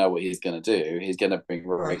we know what he's going to do. He's going to bring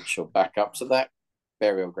Rachel back up to that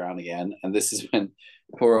burial ground again, and this is when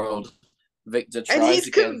poor old Victor And tries he's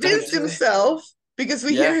again, don't convinced you? himself because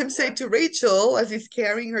we hear Yeah, him say to Rachel as he's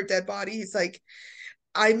carrying her dead body, he's like,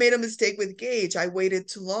 I made a mistake with Gage. I waited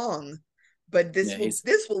too long. But yeah.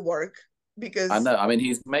 this will work I because know. I mean,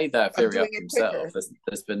 he's made that I'm theory doing up it himself. quicker.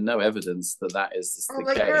 There's been no evidence that that is I'm the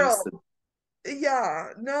like, case. girl, yeah,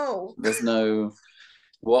 no. There's no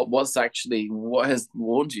what's actually what has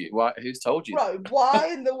warned you. Who's told you Right. that? Why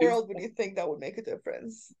in the Who's world would you think that would make a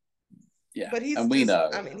difference? yeah, But he's and we just, know.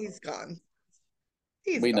 I mean, he's gone.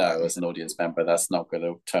 He's We know gone. as an audience member that's not going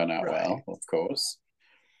to turn out Right. well, of course.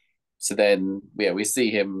 So then, yeah, we see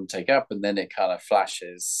him take up, and then it kind of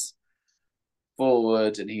flashes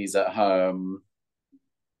forward, and he's at home,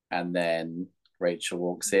 and then Rachel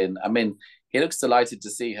walks in. I mean, he looks delighted to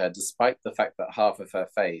see her, despite the fact that half of her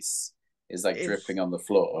face is like It's dripping on the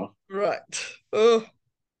floor. right. Oh,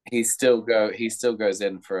 He still goes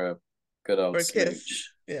in for a good for old a kiss.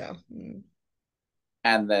 smooch. Yeah. Mm.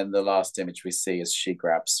 And then the last image we see is she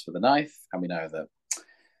grabs for the knife, and we know that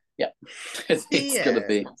yeah, The it's gonna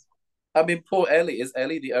be. end. I mean, poor Ellie. Is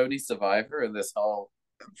Ellie the only survivor in this whole?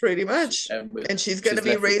 Pretty much. And she's going to She's be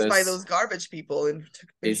left with raised by this those garbage people in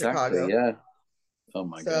exactly. Chicago. Yeah. Oh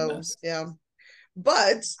my So, goodness. yeah.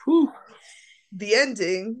 But Whew. the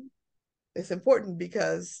ending is important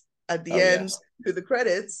because at the Oh end, yes. through the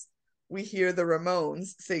credits, we hear the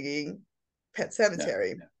Ramones singing Pet Yeah.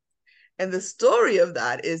 Cemetery. And the story of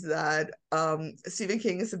that is that Stephen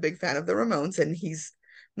King is a big fan of the Ramones, and he's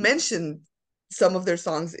mentioned some of their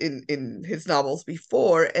songs in his novels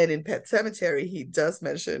before, and in Pet Cemetery, he does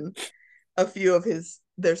mention a few of his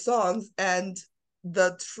their songs, and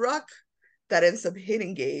the truck that ends up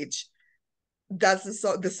hitting Gage, that's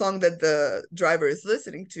the song that the driver is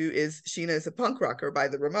listening to is Sheena is a Punk Rocker by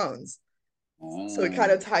the Ramones. So it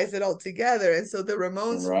kind of Oh, ties it all together. And so the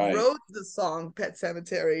Ramones right. wrote the song Pet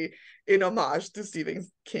Cemetery in homage to Stephen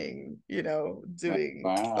King, doing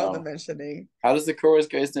all the Wow. mentioning. How does the chorus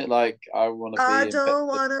go? Isn't it like I want to I be in bed don't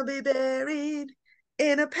want to be buried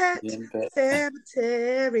in a pet in bed?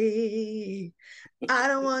 cemetery. I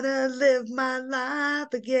don't want to live my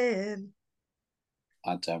life again.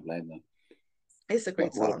 I don't blame them. It's a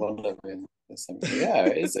great What a song. wonderful cemetery. Yeah,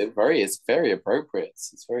 it's very appropriate.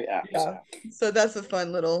 It's very apt. Yeah. So that's a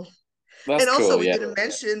fun little. That's And also, cool. we Yeah. didn't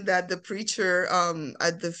mention that the preacher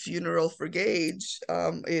at the funeral for Gage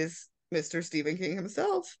is Mr. Stephen King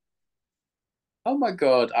himself. Oh my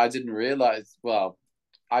God, I didn't realize. Well,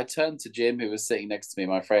 I turned to Jim, who was sitting next to me,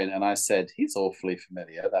 my friend, and I said, "He's awfully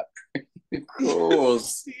familiar." That, of Yes,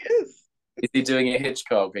 course. he is. Is he doing a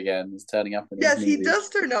Hitchcock again? He's turning up in his Yes, he movies. does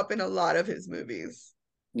turn up in a lot of his movies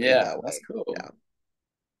in Yeah, that that's way. cool. Yeah.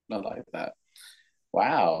 I like that.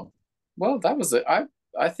 Wow. Well, that was it.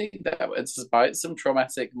 I think that despite some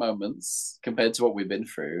traumatic moments compared to what we've been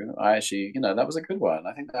through, I actually, that was a good one.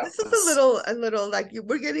 I think that This is was, a little like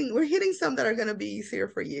we're hitting some that are gonna be easier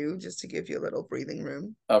for you just to give you a little breathing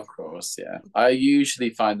room. of course, yeah. I usually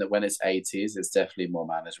find that when it's 80s, it's definitely more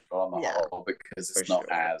manageable on the Yeah, whole because for it's not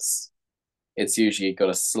sure. as, it's usually got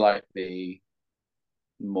a slightly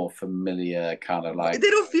more familiar kind of Right. like, They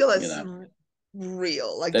don't feel you as know,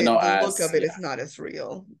 real. Like they're not the look as, of it yeah, is not as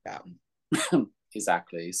real. Yeah.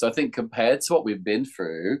 exactly. So I think compared to what we've been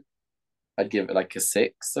through, I'd give it like a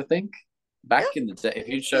six, I think. Yeah, Back in the day, if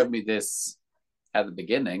you that's good. showed me this at the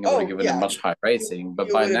beginning, I would have Oh given it a yeah, much higher rating. But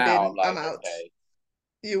you by would have now, I'm been, I'm like, out. okay,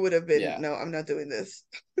 You would have been, yeah. no, I'm not doing this.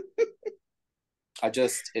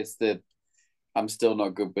 It's I'm still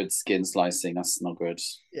not good with skin slicing. That's not good.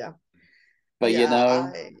 Yeah. But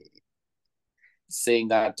Yeah, seeing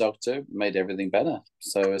that doctor made everything better.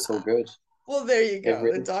 So it's all good. well, there you It go. The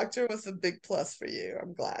really, doctor was a big plus for you.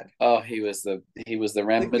 I'm glad. oh, he was the The good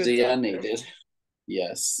remedy I doctor. needed.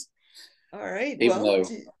 Yes. All right. Even Well, though,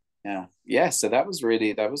 yeah. Yeah, so that was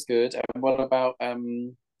good. And what about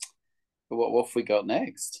what have we got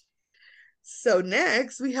next? So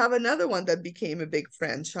next we have another one that became a big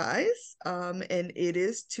franchise, and it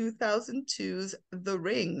is 2002's The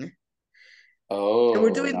Ring. And we're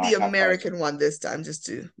Oh, doing no, I the have heard of. American one this time just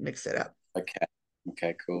to mix it up Okay,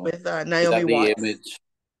 okay, cool. with Is Naomi that the Watts. image?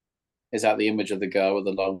 Is that the image of the girl with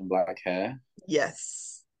the long black hair?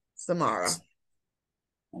 Yes, Samara. Yes.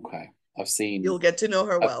 Okay, I've seen. You'll get to know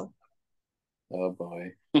her I've, well. oh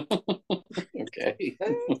boy. Okay.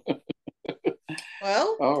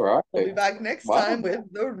 Well, All we'll be right. back next time Wow.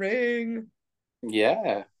 with The Ring.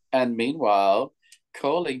 Yeah. And meanwhile,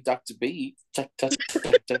 calling Dr. Beat. Dr.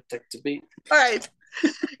 Beat. All right,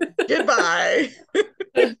 goodbye.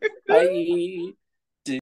 Bye.